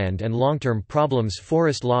farmland and long-term problems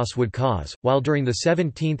forest loss would cause, while during the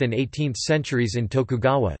 17th and 18th centuries in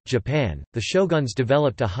Tokugawa, Japan, the shoguns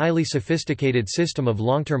developed a highly sophisticated system of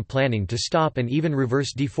long-term planning to stop and even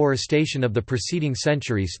reverse deforestation of the preceding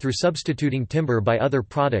centuries through substituting timber by other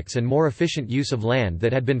products and more efficient use of land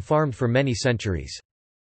that had been farmed for many centuries.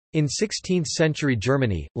 In 16th-century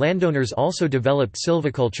Germany, landowners also developed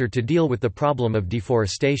silviculture to deal with the problem of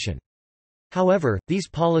deforestation. However, these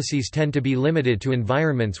policies tend to be limited to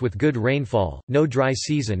environments with good rainfall, no dry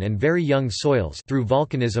season and very young soils through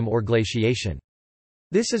volcanism or glaciation.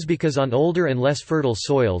 This is because on older and less fertile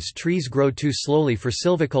soils trees grow too slowly for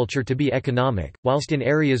silviculture to be economic, whilst in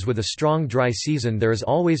areas with a strong dry season there is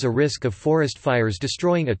always a risk of forest fires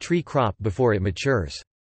destroying a tree crop before it matures.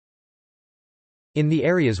 In the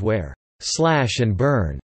areas where slash and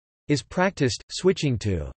burn is practiced, switching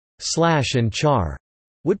to slash and char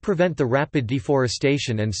would prevent the rapid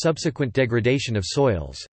deforestation and subsequent degradation of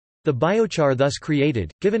soils. The biochar thus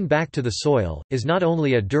created, given back to the soil, is not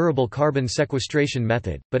only a durable carbon sequestration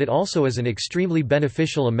method, but it also is an extremely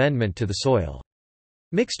beneficial amendment to the soil.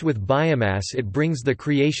 Mixed with biomass it brings the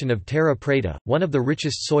creation of terra preta, one of the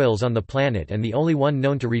richest soils on the planet and the only one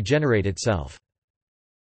known to regenerate itself.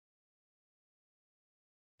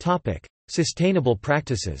 Sustainable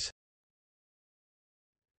practices.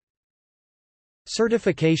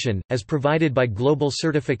 Certification, as provided by global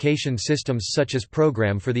certification systems such as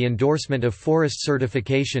Programme for the Endorsement of Forest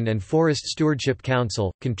Certification and Forest Stewardship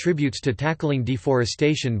Council, contributes to tackling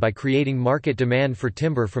deforestation by creating market demand for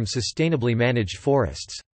timber from sustainably managed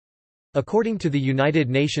forests. According to the United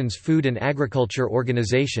Nations Food and Agriculture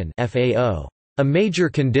Organization (FAO), a major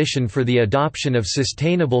condition for the adoption of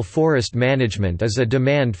sustainable forest management is a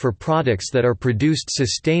demand for products that are produced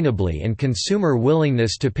sustainably and consumer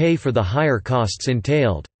willingness to pay for the higher costs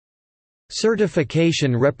entailed.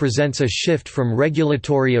 Certification represents a shift from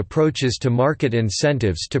regulatory approaches to market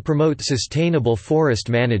incentives to promote sustainable forest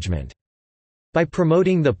management. By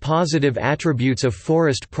promoting the positive attributes of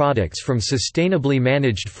forest products from sustainably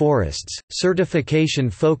managed forests, certification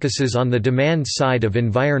focuses on the demand side of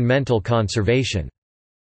environmental conservation.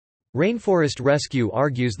 Rainforest Rescue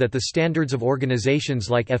argues that the standards of organizations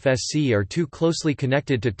like FSC are too closely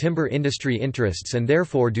connected to timber industry interests and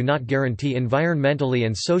therefore do not guarantee environmentally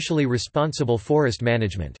and socially responsible forest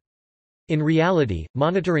management. In reality,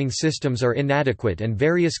 monitoring systems are inadequate and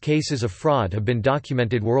various cases of fraud have been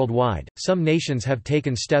documented worldwide. Some nations have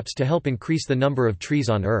taken steps to help increase the number of trees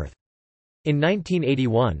on Earth. In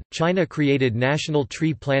 1981, China created National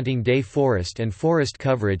Tree Planting Day. Forest and forest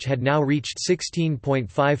coverage had now reached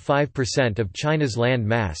 16.55% of China's land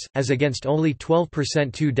mass, as against only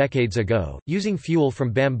 12% 2 decades ago. Using fuel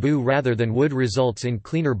from bamboo rather than wood results in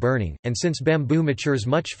cleaner burning, and since bamboo matures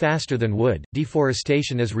much faster than wood,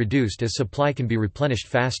 deforestation is reduced as supply can be replenished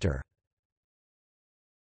faster.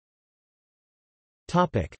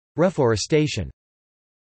 Reforestation.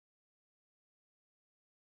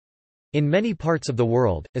 In many parts of the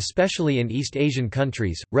world, especially in East Asian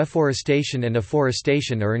countries, reforestation and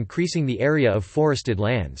afforestation are increasing the area of forested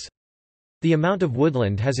lands. The amount of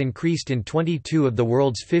woodland has increased in 22 of the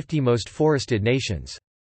world's 50 most forested nations.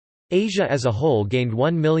 Asia as a whole gained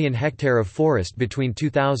 1 million hectare of forest between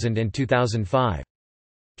 2000 and 2005.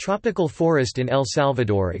 Tropical forest in El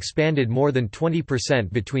Salvador expanded more than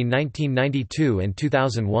 20% between 1992 and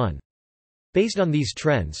 2001. Based on these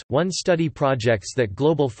trends, one study projects that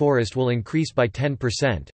global forest will increase by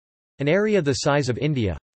 10%, an area the size of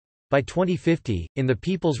India, by 2050. In the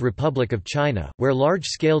People's Republic of China, where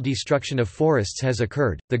large-scale destruction of forests has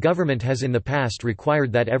occurred, the government has in the past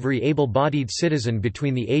required that every able-bodied citizen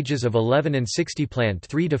between the ages of 11 and 60 plant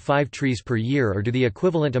 3 to 5 trees per year or do the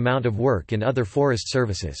equivalent amount of work in other forest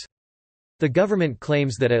services. The government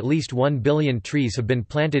claims that at least 1 billion trees have been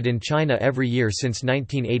planted in China every year since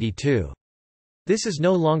 1982. This is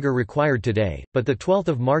no longer required today, but the 12th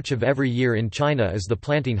of March of every year in China is the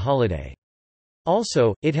planting holiday.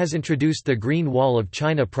 Also, it has introduced the Green Wall of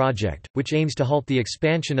China project, which aims to halt the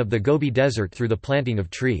expansion of the Gobi Desert through the planting of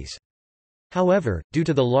trees. However, due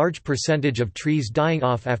to the large percentage of trees dying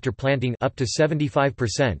off after planting, up to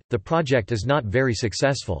 75%, the project is not very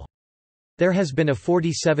successful. There has been a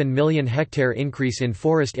 47 million hectare increase in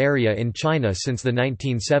forest area in China since the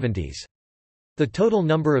 1970s. The total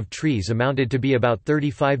number of trees amounted to be about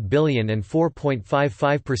 35 billion, and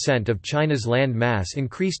 4.55% of China's land mass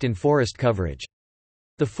increased in forest coverage.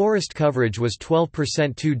 The forest coverage was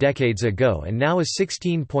 12% 2 decades ago and now is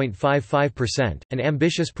 16.55%. An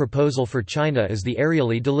ambitious proposal for China is the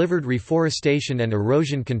aerially delivered reforestation and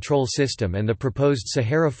erosion control system and the proposed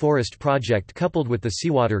Sahara Forest Project coupled with the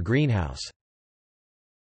seawater greenhouse.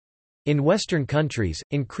 In Western countries,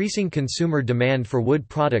 increasing consumer demand for wood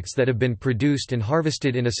products that have been produced and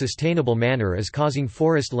harvested in a sustainable manner is causing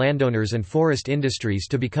forest landowners and forest industries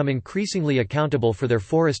to become increasingly accountable for their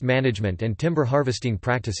forest management and timber harvesting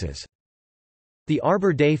practices. The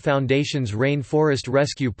Arbor Day Foundation's Rainforest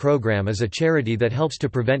Rescue Program is a charity that helps to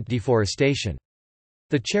prevent deforestation.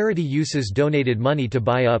 The charity uses donated money to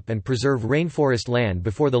buy up and preserve rainforest land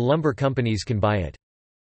before the lumber companies can buy it.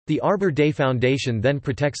 The Arbor Day Foundation then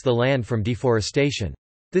protects the land from deforestation.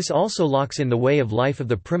 This also locks in the way of life of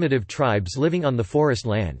the primitive tribes living on the forest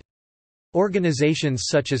land. Organizations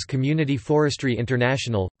such as Community Forestry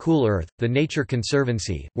International, Cool Earth, the Nature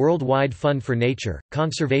Conservancy, Worldwide Fund for Nature,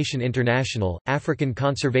 Conservation International, African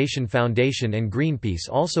Conservation Foundation and Greenpeace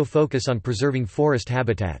also focus on preserving forest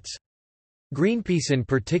habitats. Greenpeace in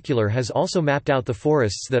particular has also mapped out the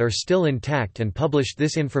forests that are still intact and published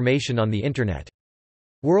this information on the Internet.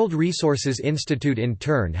 World Resources Institute in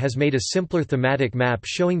turn has made a simpler thematic map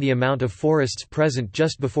showing the amount of forests present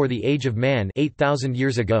just before the age of man 8,000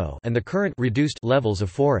 years ago and the current reduced levels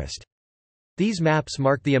of forest. These maps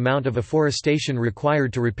mark the amount of afforestation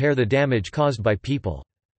required to repair the damage caused by people.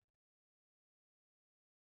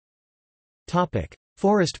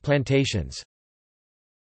 Forest plantations.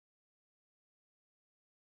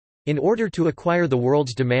 In order to acquire the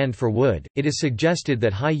world's demand for wood, it is suggested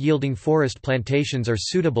that high-yielding forest plantations are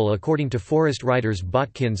suitable according to forest writers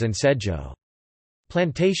Botkins and Sedjo.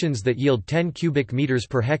 Plantations that yield 10 cubic meters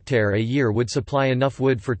per hectare a year would supply enough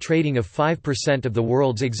wood for trading of 5% of the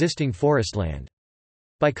world's existing forest land.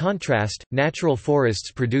 By contrast, natural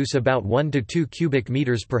forests produce about 1 to 2 cubic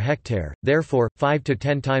meters per hectare, therefore, 5 to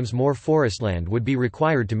 10 times more forestland would be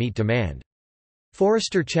required to meet demand.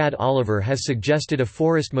 Forester Chad Oliver has suggested a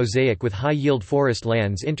forest mosaic with high-yield forest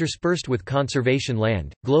lands interspersed with conservation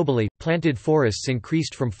land. Globally, planted forests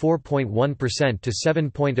increased from 4.1% to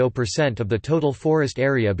 7.0% of the total forest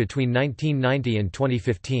area between 1990 and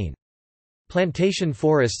 2015. Plantation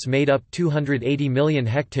forests made up 280 million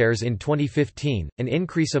hectares in 2015, an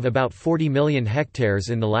increase of about 40 million hectares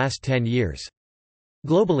in the last 10 years.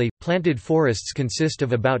 Globally, planted forests consist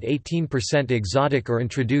of about 18% exotic or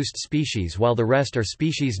introduced species while the rest are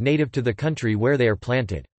species native to the country where they are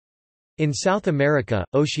planted. In South America,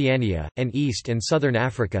 Oceania, and East and Southern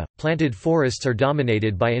Africa, planted forests are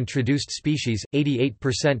dominated by introduced species,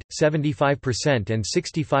 88%, 75% and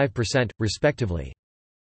 65%, respectively.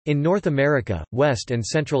 In North America, West and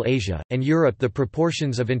Central Asia, and Europe the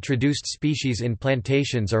proportions of introduced species in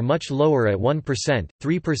plantations are much lower at 1%,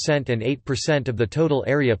 3% and 8% of the total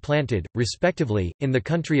area planted, respectively. In the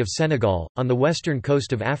country of Senegal, on the western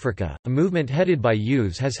coast of Africa, a movement headed by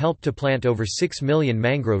youths has helped to plant over 6 million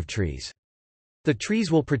mangrove trees. The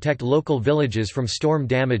trees will protect local villages from storm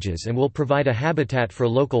damages and will provide a habitat for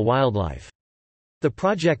local wildlife. The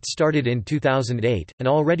project started in 2008, and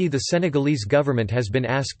already the Senegalese government has been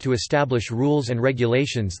asked to establish rules and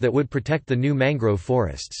regulations that would protect the new mangrove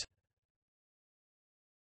forests.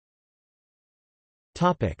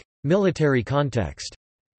 Military context.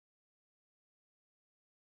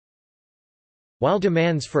 While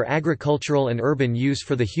demands for agricultural and urban use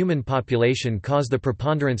for the human population cause the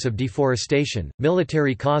preponderance of deforestation,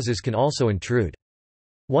 military causes can also intrude.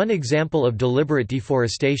 One example of deliberate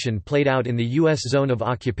deforestation played out in the U.S. zone of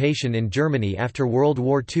occupation in Germany after World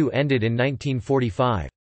War II ended in 1945.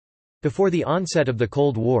 Before the onset of the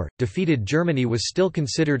Cold War, defeated Germany was still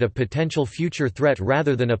considered a potential future threat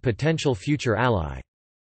rather than a potential future ally.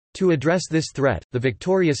 To address this threat, the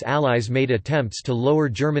victorious Allies made attempts to lower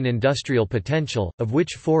German industrial potential, of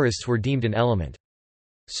which forests were deemed an element.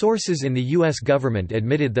 Sources in the U.S. government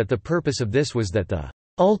admitted that the purpose of this was that the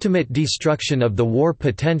ultimate destruction of the war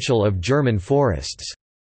potential of German forests.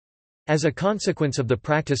 As a consequence of the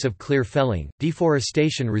practice of clear felling,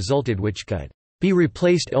 deforestation resulted which could be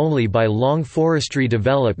replaced only by long forestry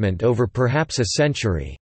development over perhaps a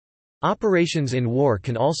century. Operations in war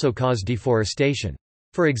can also cause deforestation.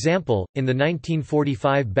 For example, in the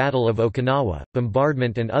 1945 Battle of Okinawa,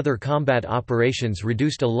 bombardment and other combat operations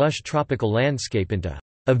reduced a lush tropical landscape into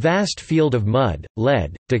a vast field of mud,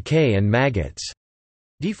 lead, decay and maggots.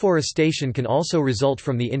 Deforestation can also result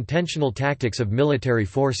from the intentional tactics of military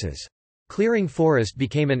forces. Clearing forest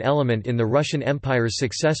became an element in the Russian Empire's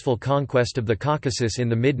successful conquest of the Caucasus in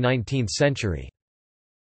the mid-19th century.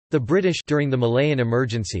 The British during the Malayan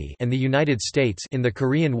Emergency and the United States in the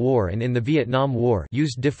Korean War and in the Vietnam War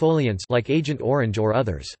used defoliants like Agent Orange or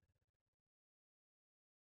others.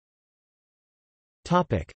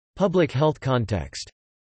 Topic: Public health context.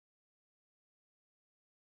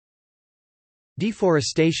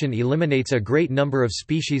 Deforestation eliminates a great number of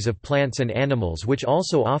species of plants and animals, which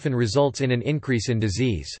also often results in an increase in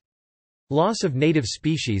disease. Loss of native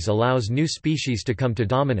species allows new species to come to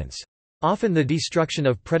dominance. Often the destruction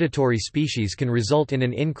of predatory species can result in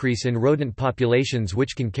an increase in rodent populations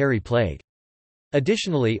which can carry plague.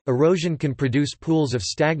 Additionally, erosion can produce pools of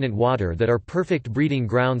stagnant water that are perfect breeding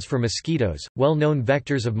grounds for mosquitoes, well-known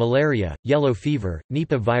vectors of malaria, yellow fever,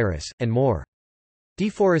 Nipah virus, and more.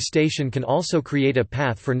 Deforestation can also create a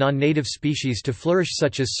path for non-native species to flourish,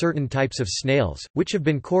 such as certain types of snails, which have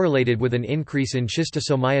been correlated with an increase in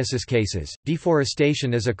schistosomiasis cases.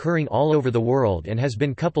 Deforestation is occurring all over the world and has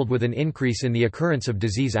been coupled with an increase in the occurrence of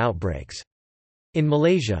disease outbreaks. In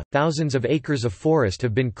Malaysia, thousands of acres of forest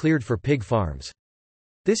have been cleared for pig farms.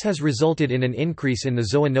 This has resulted in an increase in the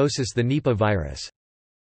zoonosis, the Nipah virus.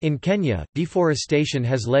 In Kenya, deforestation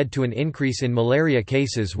has led to an increase in malaria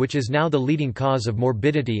cases, which is now the leading cause of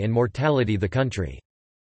morbidity and mortality in the country.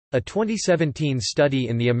 A 2017 study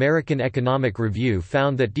in the American Economic Review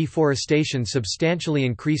found that deforestation substantially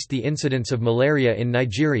increased the incidence of malaria in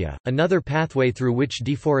Nigeria. Another pathway through which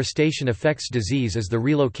deforestation affects disease is the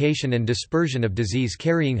relocation and dispersion of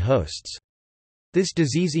disease-carrying hosts. This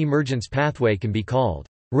disease emergence pathway can be called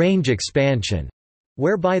range expansion,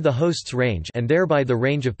 whereby the host's range and thereby the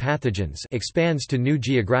range of pathogens expands to new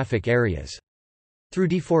geographic areas. Through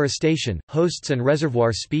deforestation, hosts and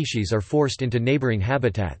reservoir species are forced into neighboring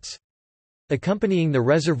habitats. Accompanying the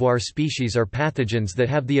reservoir species are pathogens that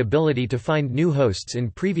have the ability to find new hosts in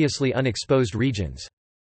previously unexposed regions.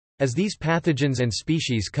 As these pathogens and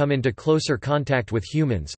species come into closer contact with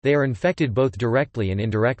humans, they are infected both directly and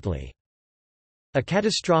indirectly. A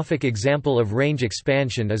catastrophic example of range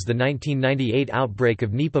expansion is the 1998 outbreak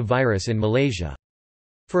of Nipah virus in Malaysia.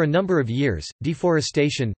 For a number of years,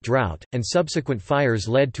 deforestation, drought, and subsequent fires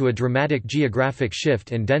led to a dramatic geographic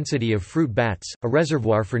shift in density of fruit bats, a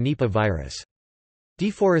reservoir for Nipah virus.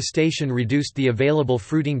 Deforestation reduced the available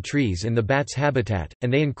fruiting trees in the bats' habitat,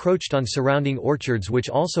 and they encroached on surrounding orchards, which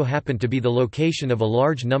also happened to be the location of a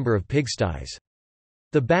large number of pigsties.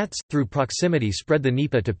 The bats, through proximity, spread the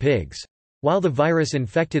Nipah to pigs. While the virus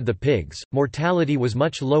infected the pigs, mortality was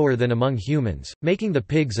much lower than among humans, making the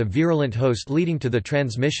pigs a virulent host, leading to the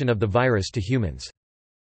transmission of the virus to humans.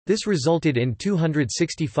 This resulted in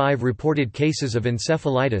 265 reported cases of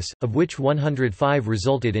encephalitis, of which 105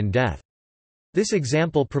 resulted in death. This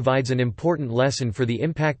example provides an important lesson for the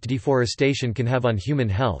impact deforestation can have on human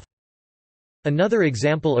health. Another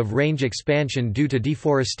example of range expansion due to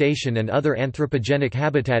deforestation and other anthropogenic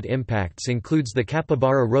habitat impacts includes the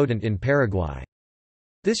capybara rodent in Paraguay.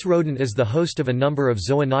 This rodent is the host of a number of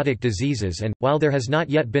zoonotic diseases and, while there has not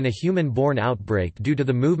yet been a human-borne outbreak due to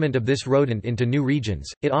the movement of this rodent into new regions,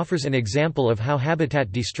 it offers an example of how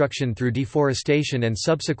habitat destruction through deforestation and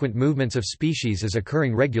subsequent movements of species is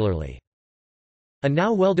occurring regularly. A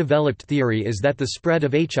now well-developed theory is that the spread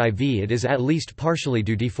of HIV is at least partially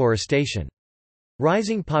due to deforestation.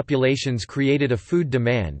 Rising populations created a food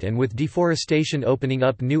demand, and with deforestation opening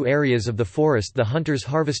up new areas of the forest, the hunters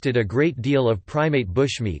harvested a great deal of primate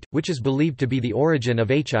bushmeat, which is believed to be the origin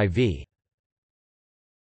of HIV.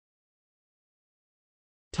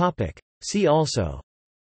 See also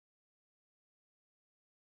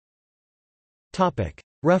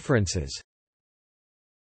References.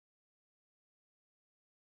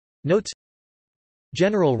 Notes.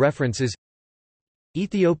 General references.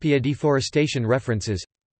 Ethiopia deforestation references.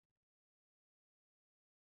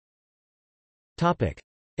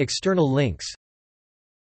 External links.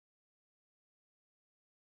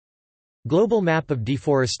 Global map of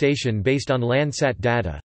deforestation based on Landsat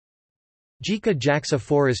data. Jika-Jaksa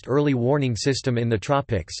Forest Early Warning System in the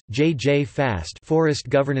Tropics, J. FAST Forest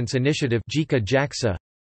Governance Initiative Jika-Jaksa.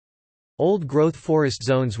 Old growth forest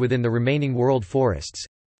zones within the remaining world forests.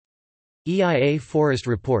 EIA Forest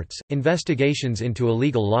Reports, Investigations into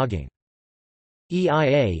Illegal Logging.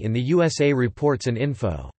 EIA in the USA Reports and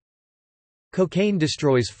Info. Cocaine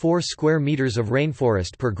destroys 4 square meters of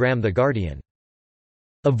rainforest per gram. The Guardian.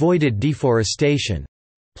 Avoided deforestation.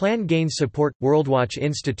 Plan gains support. WorldWatch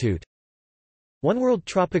Institute. One World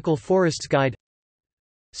Tropical Forests Guide.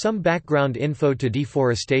 Some background info to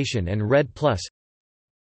deforestation and REDD+.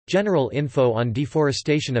 General info on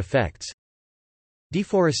deforestation effects.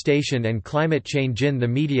 Deforestation and Climate Change in the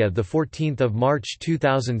Media 14 March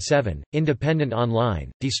 2007, Independent Online,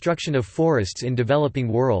 Destruction of Forests in Developing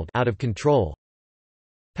World Out of Control.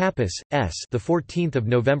 Pappas, S. 14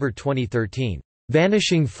 November 2013.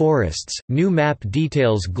 Vanishing Forests, New Map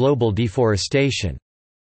Details Global Deforestation.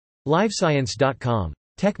 Livescience.com.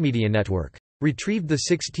 Techmedia Network. Retrieved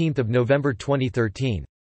 16 November 2013.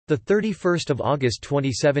 31 August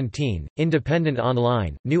 2017, Independent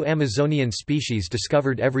Online, new Amazonian species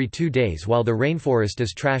discovered every 2 days while the rainforest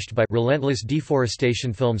is trashed by relentless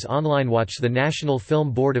deforestation. Films Online. Watch the National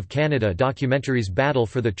Film Board of Canada documentaries Battle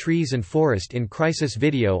for the Trees and Forest in Crisis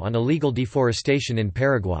video on illegal deforestation in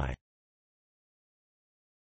Paraguay.